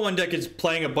 the Hollow One deck is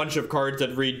playing a bunch of cards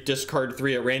that read discard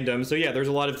 3 at random, so yeah, there's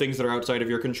a lot of things that are outside of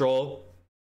your control.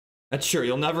 That's true.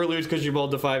 You'll never lose because you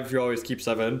rolled to 5 if you always keep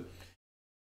 7.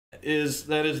 That is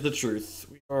the truth.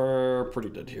 We are pretty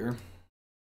dead here.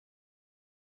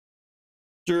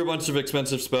 Drew a bunch of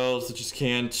expensive spells that just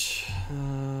can't.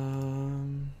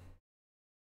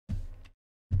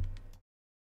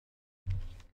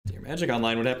 Dear Magic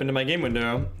Online, what happened to my game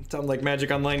window? Sounds like Magic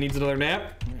Online needs another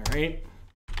nap. All right.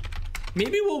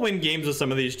 Maybe we'll win games with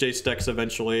some of these Jace decks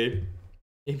eventually.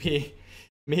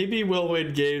 Maybe we'll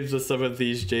win games with some of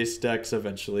these Jace decks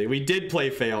eventually. We did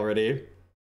play Fae already.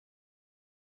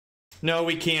 No,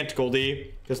 we can't,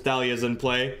 Goldie, because Dahlia's in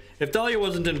play. If Dahlia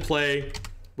wasn't in play,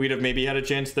 we'd have maybe had a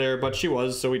chance there, but she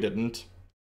was, so we didn't.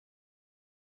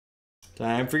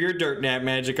 Time for your dirt nap,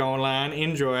 Magic Online.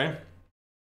 Enjoy.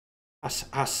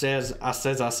 I says.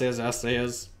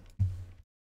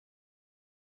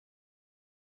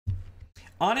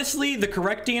 Honestly, the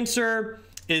correct answer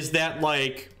is that,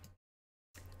 like,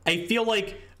 I feel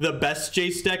like the best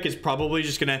Jace deck is probably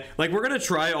just gonna, like, we're gonna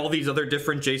try all these other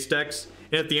different Jace decks,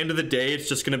 and at the end of the day, it's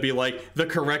just gonna be like, the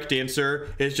correct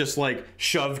answer is just like,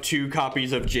 shove 2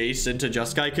 copies of Jace into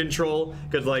Jeskai Control,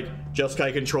 because, like,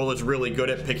 Jeskai Control is really good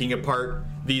at picking apart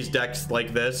these decks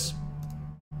like this.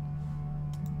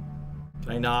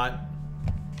 Can I not?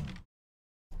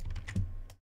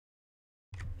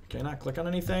 Can I not click on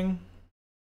anything?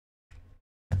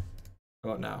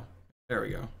 Oh, no. There we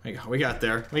go. We got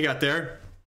there. We got there.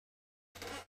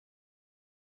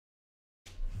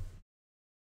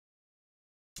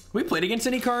 We played against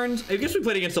any Karns? I guess we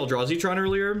played against Eldrazi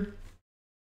earlier.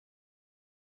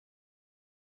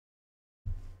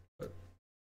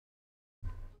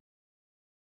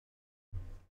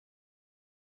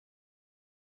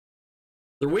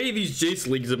 The way these Jace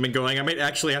leagues have been going, I might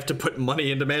actually have to put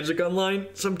money into Magic Online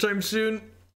sometime soon.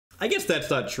 I guess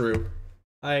that's not true.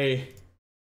 You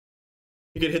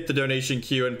could hit the donation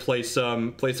queue and play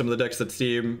some of the decks that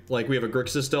seem like we have a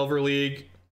Grixis Delver League.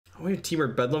 Oh, we have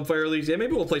Teamer Bedlam Fire Leagues. Yeah,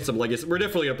 maybe we'll play some Legacy. We're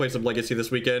definitely gonna play some Legacy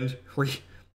this weekend.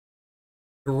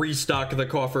 Restock the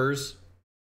coffers.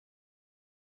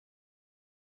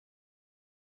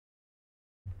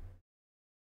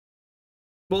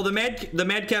 Well, the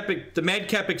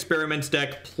Madcap Experiments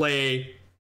deck play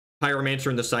Pyromancer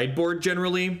in the sideboard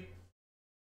generally.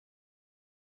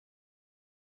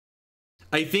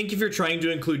 I think if you're trying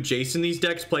to include Jace in these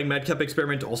decks, playing Madcap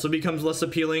Experiment also becomes less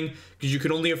appealing because you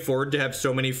can only afford to have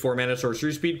so many 4-mana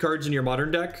sorcery speed cards in your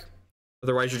modern deck.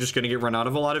 Otherwise, you're just going to get run out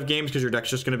of a lot of games because your deck's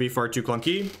just going to be far too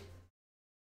clunky.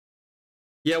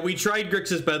 Yeah, we tried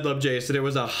Grixis Bedlam Jace and it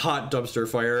was a hot dumpster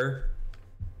fire.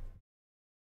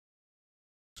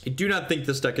 I do not think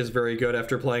this deck is very good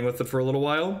after playing with it for a little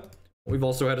while. We've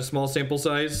also had a small sample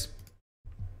size.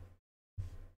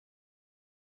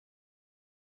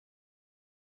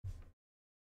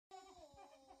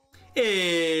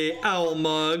 Hey, Owl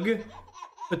Mug,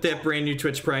 with that brand new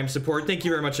Twitch Prime support. Thank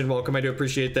you very much and welcome. I do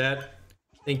appreciate that.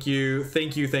 Thank you,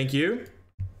 thank you, thank you.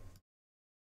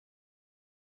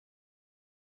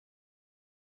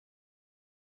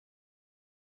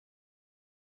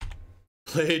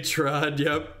 Play Trod,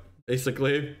 yep,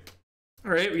 basically.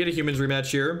 All right, we get a humans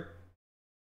rematch here.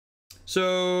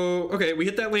 So, okay, we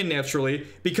hit that land naturally.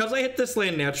 Because I hit this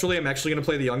land naturally, I'm actually going to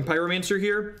play the Young Pyromancer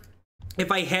here.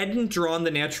 If I hadn't drawn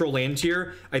the natural land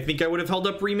here, I think I would have held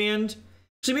up Remand.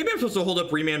 See, maybe I'm supposed to hold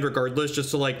up Remand regardless,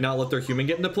 just to, like, not let their human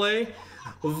get into play.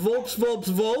 Volps, Volps,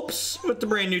 Volps, with the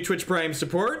brand new Twitch Prime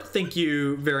support. Thank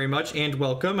you very much, and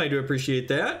welcome. I do appreciate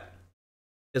that.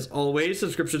 As always,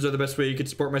 subscriptions are the best way you can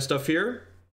support my stuff here.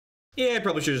 Yeah, I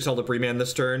probably should have just held up Remand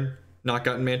this turn. Not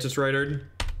gotten Mantis Ridered.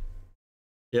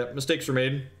 Yep, mistakes were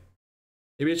made.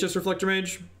 Maybe it's just Reflector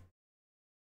Mage?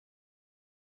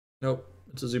 Nope,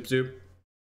 it's a Zoop Zoop.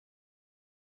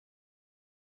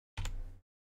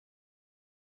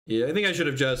 Yeah, I think I should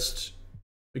have just...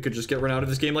 We could just get run out of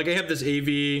this game. Like, I have this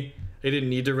AV. I didn't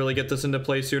need to really get this into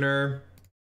play sooner.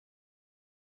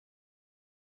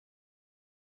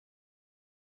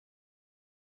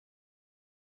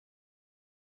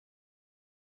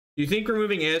 Do you think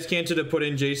removing Azcanta to put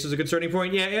in Jace is a concerning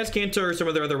point? Yeah, Azcanta or some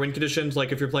of their other win conditions,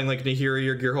 like if you're playing like Nahiri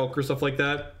or Gearhulk or stuff like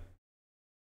that.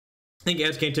 I think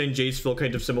Azcanta and Jace fill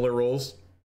kind of similar roles.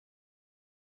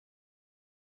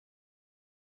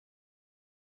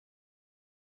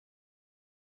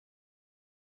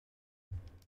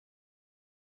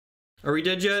 Are we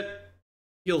dead yet?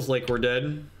 Feels like we're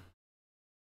dead.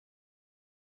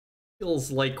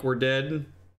 Feels like we're dead.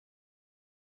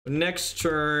 Next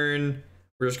turn,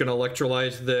 we're just gonna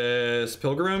Electrolyze this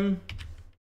Pilgrim.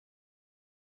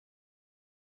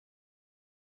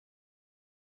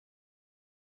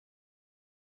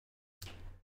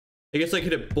 I guess I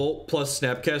could hit Bolt plus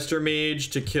Snapcaster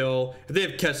Mage to kill. If they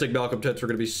have Kessig Malcontents, we're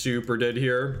gonna be super dead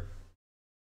here.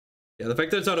 Yeah, the fact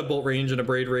that it's out of Bolt range and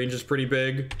Abrade range is pretty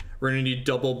big. We're gonna need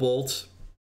double Bolt.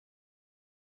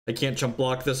 I can't jump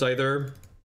block this either.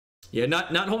 Yeah,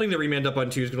 not holding the Remand up on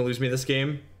 2 is gonna lose me this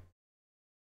game.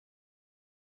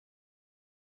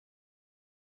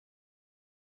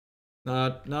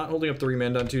 Not holding up the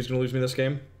Remand on 2 is gonna lose me this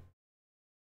game.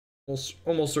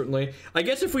 Almost certainly. I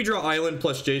guess if we draw Island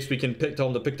plus Jace, we can tell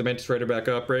him to pick the Mantis Rider back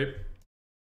up, right?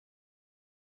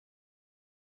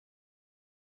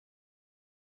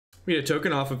 We get a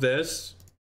token off of this.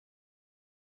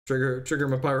 Trigger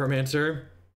my Pyromancer.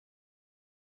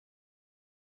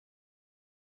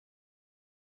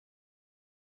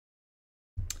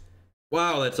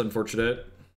 Wow, that's unfortunate.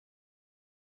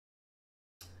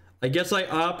 I guess I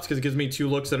opt because it gives me 2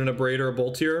 looks at an Abrade or a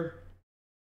Bolt here.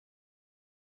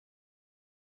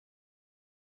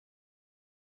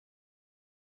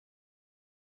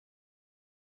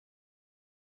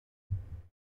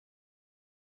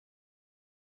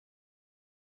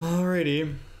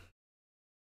 Alrighty.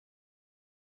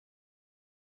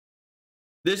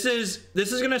 This is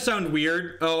gonna sound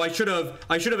weird. Oh, I should have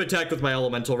attacked with my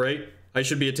elemental, right? I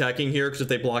should be attacking here because if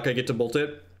they block, I get to bolt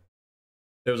it.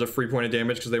 It was a free point of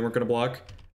damage because they weren't gonna block.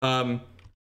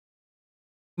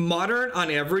 Modern on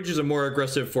average is a more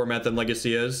aggressive format than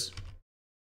Legacy is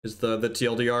the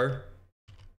TLDR.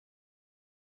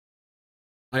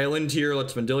 Island here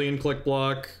lets Vendilion Clique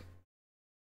block.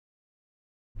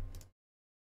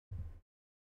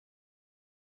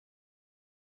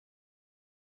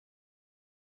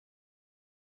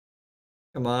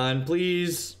 Come on,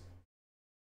 please.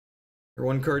 You're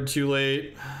 1 card too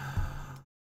late.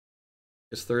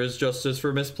 Guess there is justice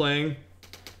for misplaying.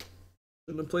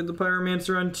 Shouldn't have played the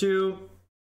Pyromancer on 2.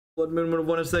 Blood Moon would have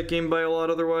won us that game by a lot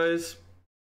otherwise.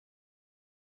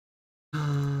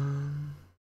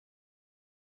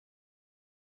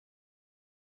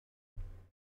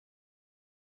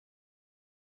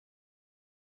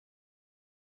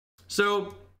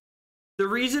 So, the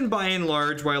reason by and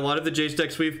large why a lot of the Jace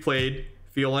decks we've played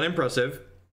feel unimpressive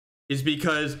is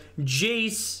because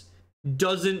Jace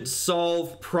doesn't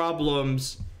solve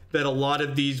problems that a lot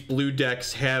of these blue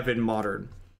decks have in Modern.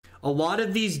 A lot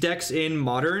of these decks in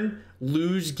Modern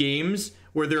lose games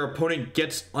where their opponent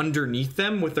gets underneath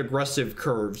them with aggressive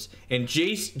curves. And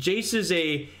Jace is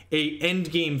a end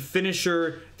game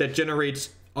finisher that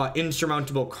generates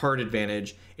insurmountable card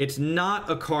advantage. It's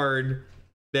not a card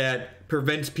that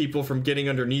prevents people from getting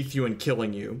underneath you and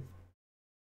killing you.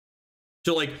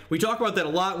 So, like, we talk about that a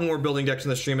lot when we're building decks in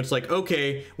the stream. It's like,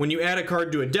 okay, when you add a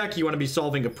card to a deck, you want to be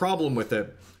solving a problem with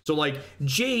it. So, like,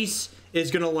 Jace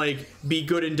is going to, like, be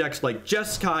good in decks like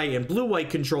Jeskai and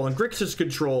Blue-White Control and Grixis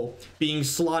Control being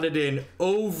slotted in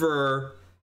over...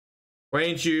 Why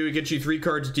didn't you get you 3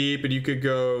 cards deep and you could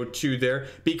go 2 there?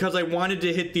 Because I wanted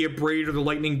to hit the Abrade or the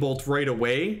Lightning Bolt right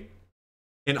away.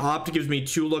 And Opt gives me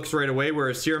 2 looks right away,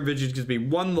 whereas Serum Visions gives me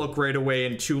 1 look right away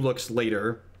and 2 looks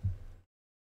later.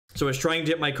 So I was trying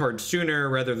to hit my card sooner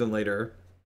rather than later.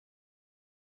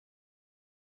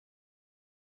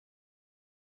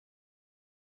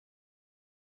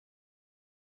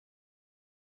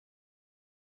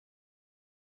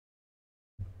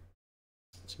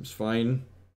 Seems fine.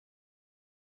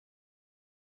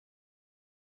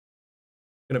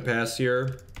 Gonna pass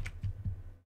here.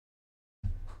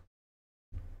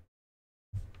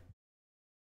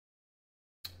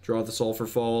 Draw the Sulfur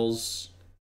Falls.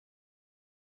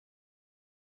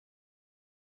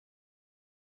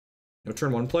 No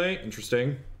turn 1 play.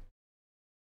 Interesting.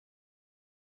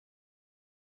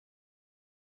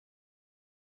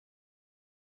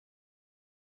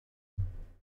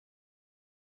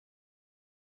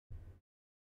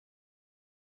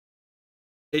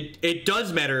 It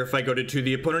does matter if I go to 2.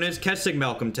 The opponent has Kessig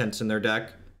Malcontents in their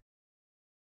deck.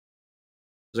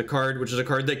 Which is a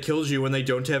card that kills you when they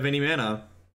don't have any mana.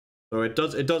 So it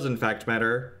does in fact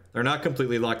matter. They're not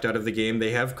completely locked out of the game.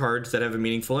 They have cards that have a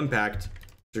meaningful impact.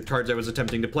 Which are cards I was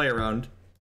attempting to play around.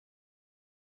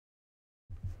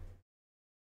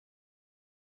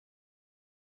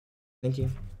 Thank you.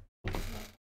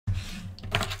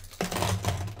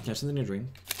 Yeah, something to drink.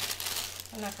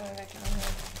 I'm not going back down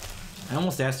here. I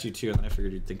almost asked you too, and then I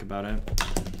figured you'd think about it.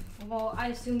 Well, I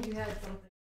assumed you had something.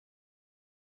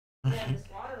 Yeah, this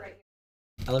water right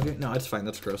here. I love you. No, it's fine.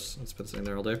 That's gross. It's been sitting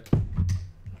there all day.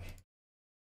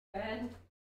 Bad.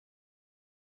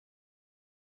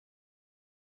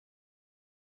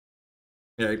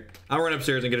 Yeah, I'll run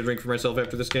upstairs and get a drink for myself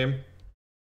after this game.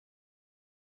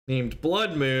 Named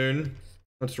Blood Moon.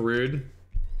 That's rude.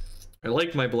 I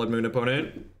like my Blood Moon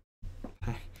opponent.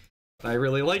 I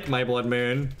really like my Blood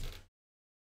Moon.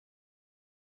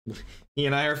 He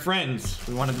and I are friends.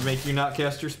 We wanted to make you not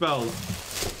cast your spells.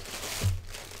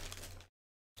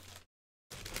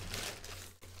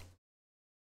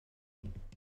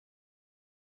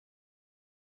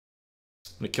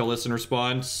 I'm gonna kill this in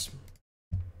response.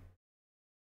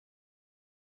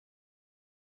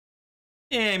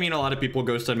 Yeah, I mean, a lot of people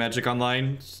ghost on Magic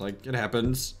Online. It's like, it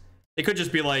happens. It could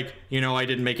just be like, you know, I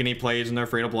didn't make any plays and they're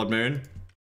afraid of Blood Moon.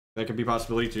 That could be a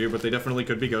possibility too, but they definitely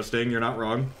could be ghosting. You're not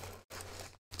wrong.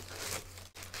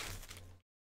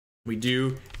 We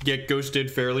do get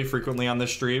ghosted fairly frequently on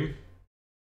this stream.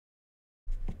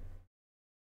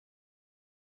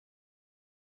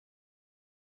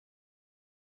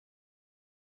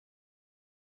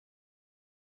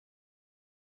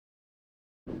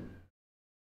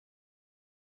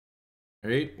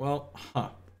 Alright, well,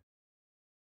 I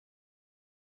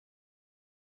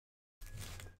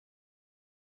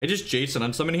just Jace and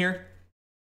unsummon here.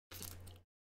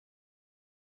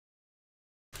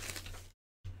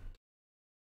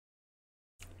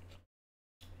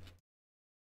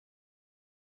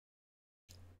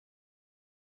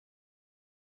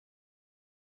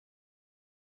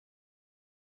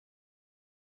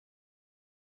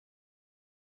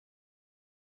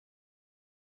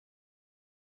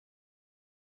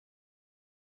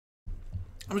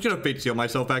 I'm just gonna Fate Seal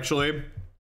myself, actually.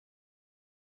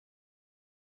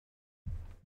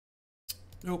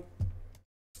 Nope.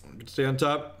 I can stay on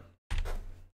top.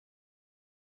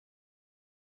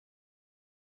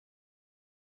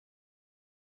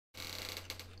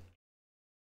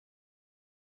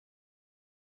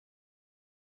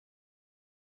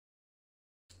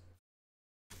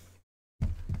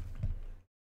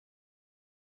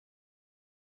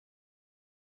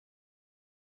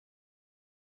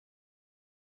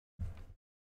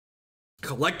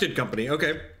 Collected company.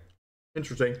 Okay.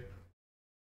 Interesting.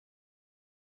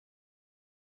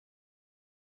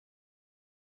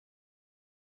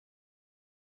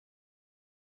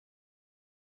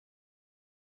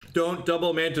 Don't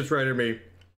double Mantis Rider me.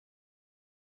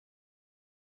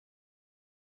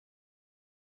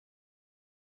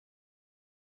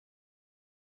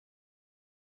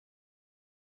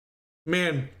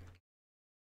 Man,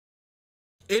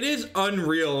 it is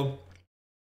unreal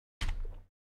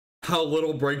how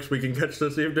little breaks we can catch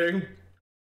this evening.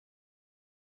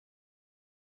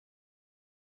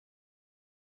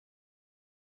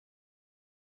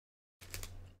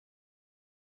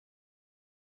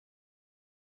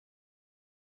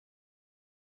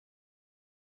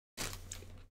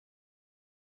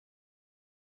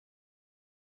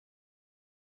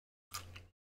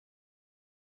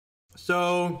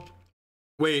 So,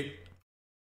 wait.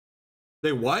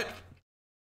 They what?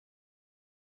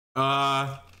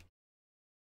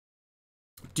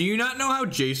 Do you not know how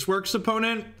Jace works,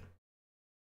 opponent?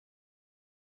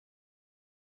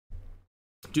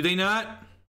 Do they not?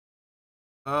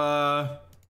 Do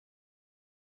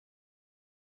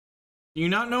you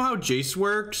not know how Jace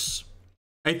works?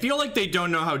 I feel like they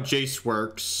don't know how Jace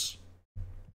works.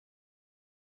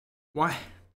 Why?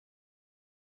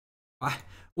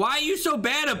 Why are you so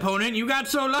bad, opponent? You got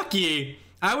so lucky.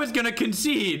 I was gonna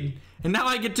concede, and now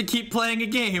I get to keep playing a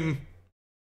game.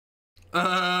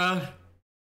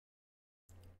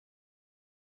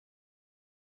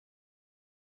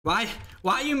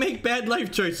 Why you make bad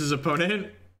life choices,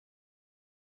 opponent?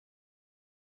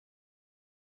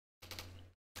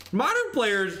 Modern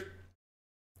players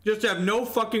just have no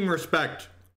fucking respect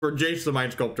for Jace the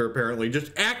Mind Sculptor, apparently.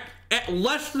 Just act at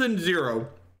less than zero.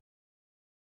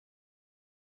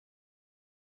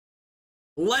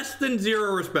 Less than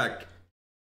zero respect.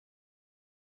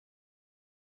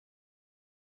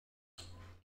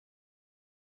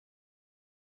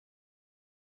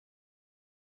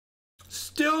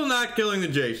 Still not killing the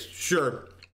Jace. Sure.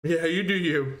 Yeah, you do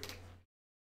you.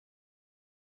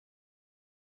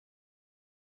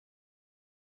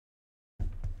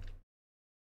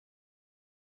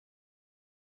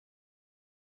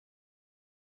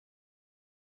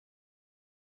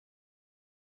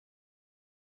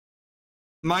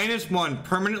 -1.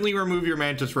 Permanently remove your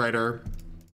Mantis Rider.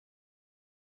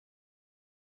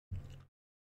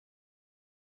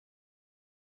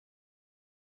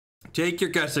 Take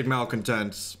your Guessing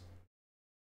Malcontents.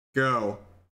 Go.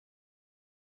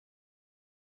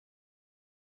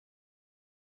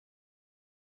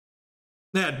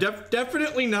 Yeah,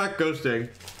 definitely not ghosting.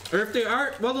 Or if they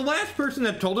are, well, the last person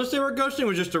that told us they were ghosting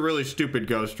was just a really stupid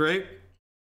ghost, right?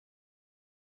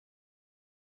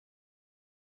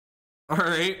 All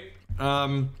right.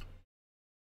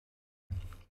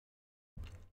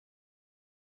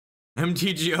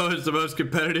 MTGO is the most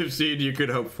competitive seed you could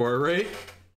hope for, right?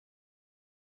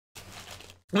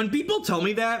 When people tell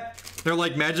me that, they're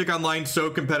like, Magic Online's so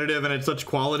competitive and it's such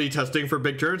quality testing for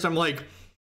big turns, I'm like,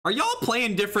 are y'all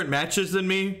playing different matches than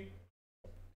me?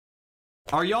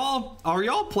 Are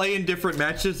y'all playing different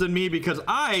matches than me? Because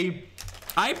I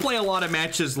play a lot of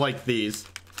matches like these.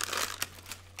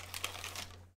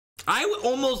 I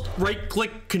almost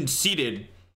right-click conceded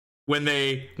when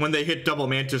they hit double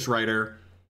Mantis Rider,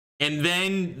 and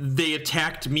then they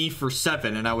attacked me for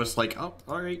 7, and I was like, oh,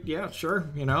 all right, yeah, sure,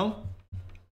 you know,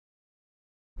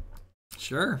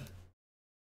 sure.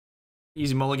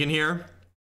 Easy mulligan here.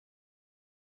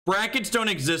 Brackets don't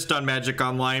exist on Magic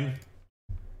Online.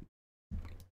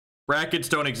 Brackets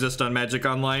don't exist on Magic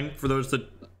Online for those that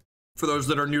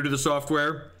are new to the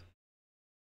software.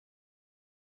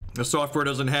 The software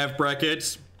doesn't have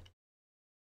brackets.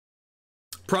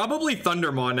 Probably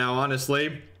Thundermaw now,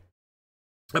 honestly.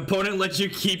 Opponent lets you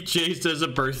keep Jace as a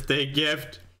birthday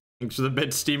gift. Thanks for the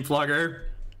bit, Steam Flogger.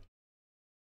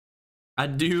 I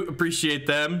do appreciate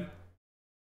them.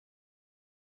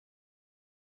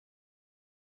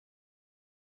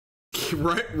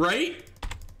 Right?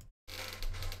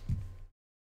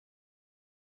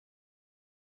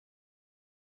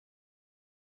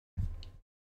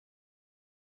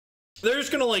 They're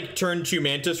just gonna like turn 2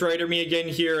 Mantis Rider me again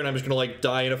here, and I'm just gonna like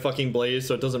die in a fucking blaze,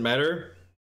 so it doesn't matter.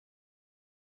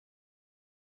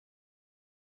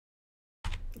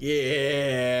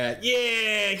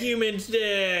 Yeah, human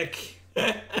stick.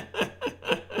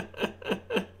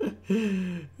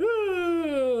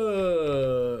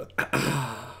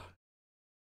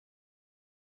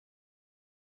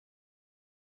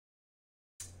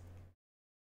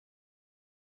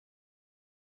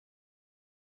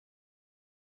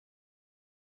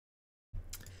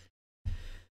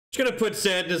 Just gonna put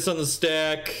Sadness on the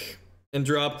stack and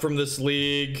drop from this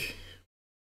league.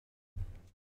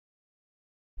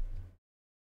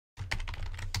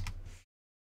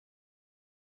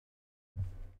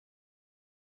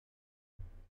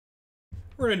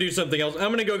 We're gonna do something else. I'm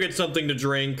gonna go get something to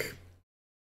drink.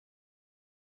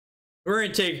 We're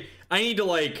gonna take... I need to,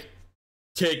 like,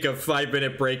 take a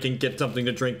 5-minute break and get something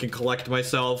to drink and collect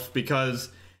myself, because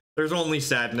there's only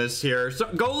sadness here.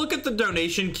 So go look at the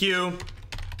donation queue.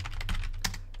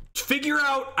 Figure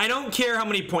out... I don't care how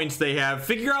many points they have.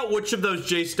 Figure out which of those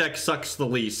Jace decks sucks the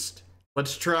least.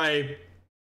 Let's try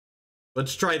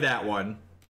that one.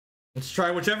 Let's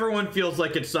try whichever one feels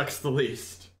like it sucks the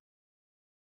least.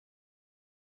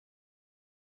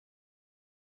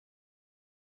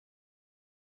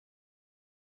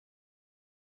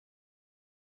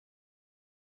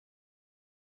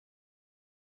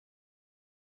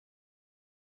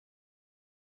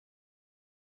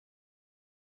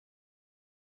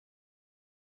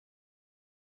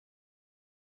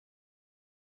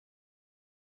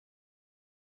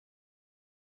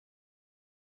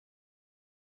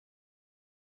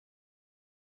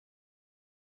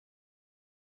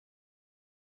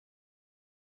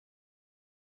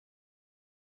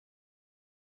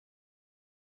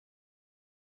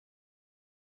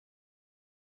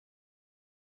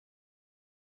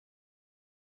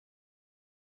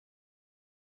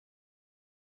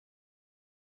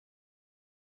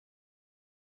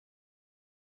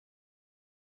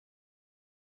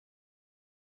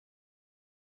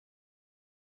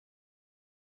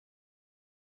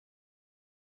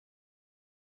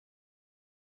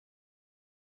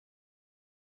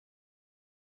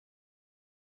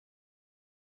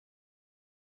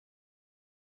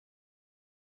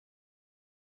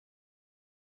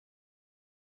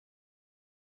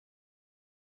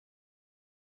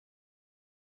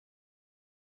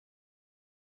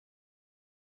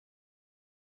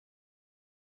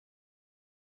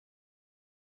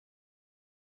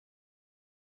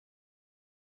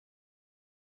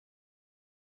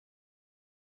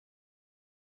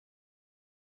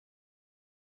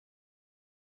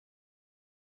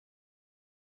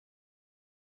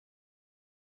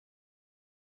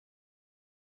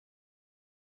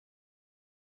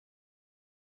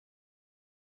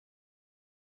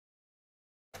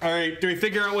 All right, do we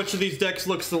figure out which of these decks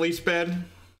looks the least bad?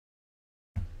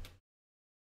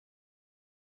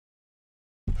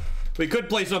 We could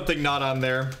play something not on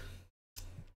there.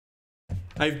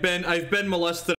 I've been molested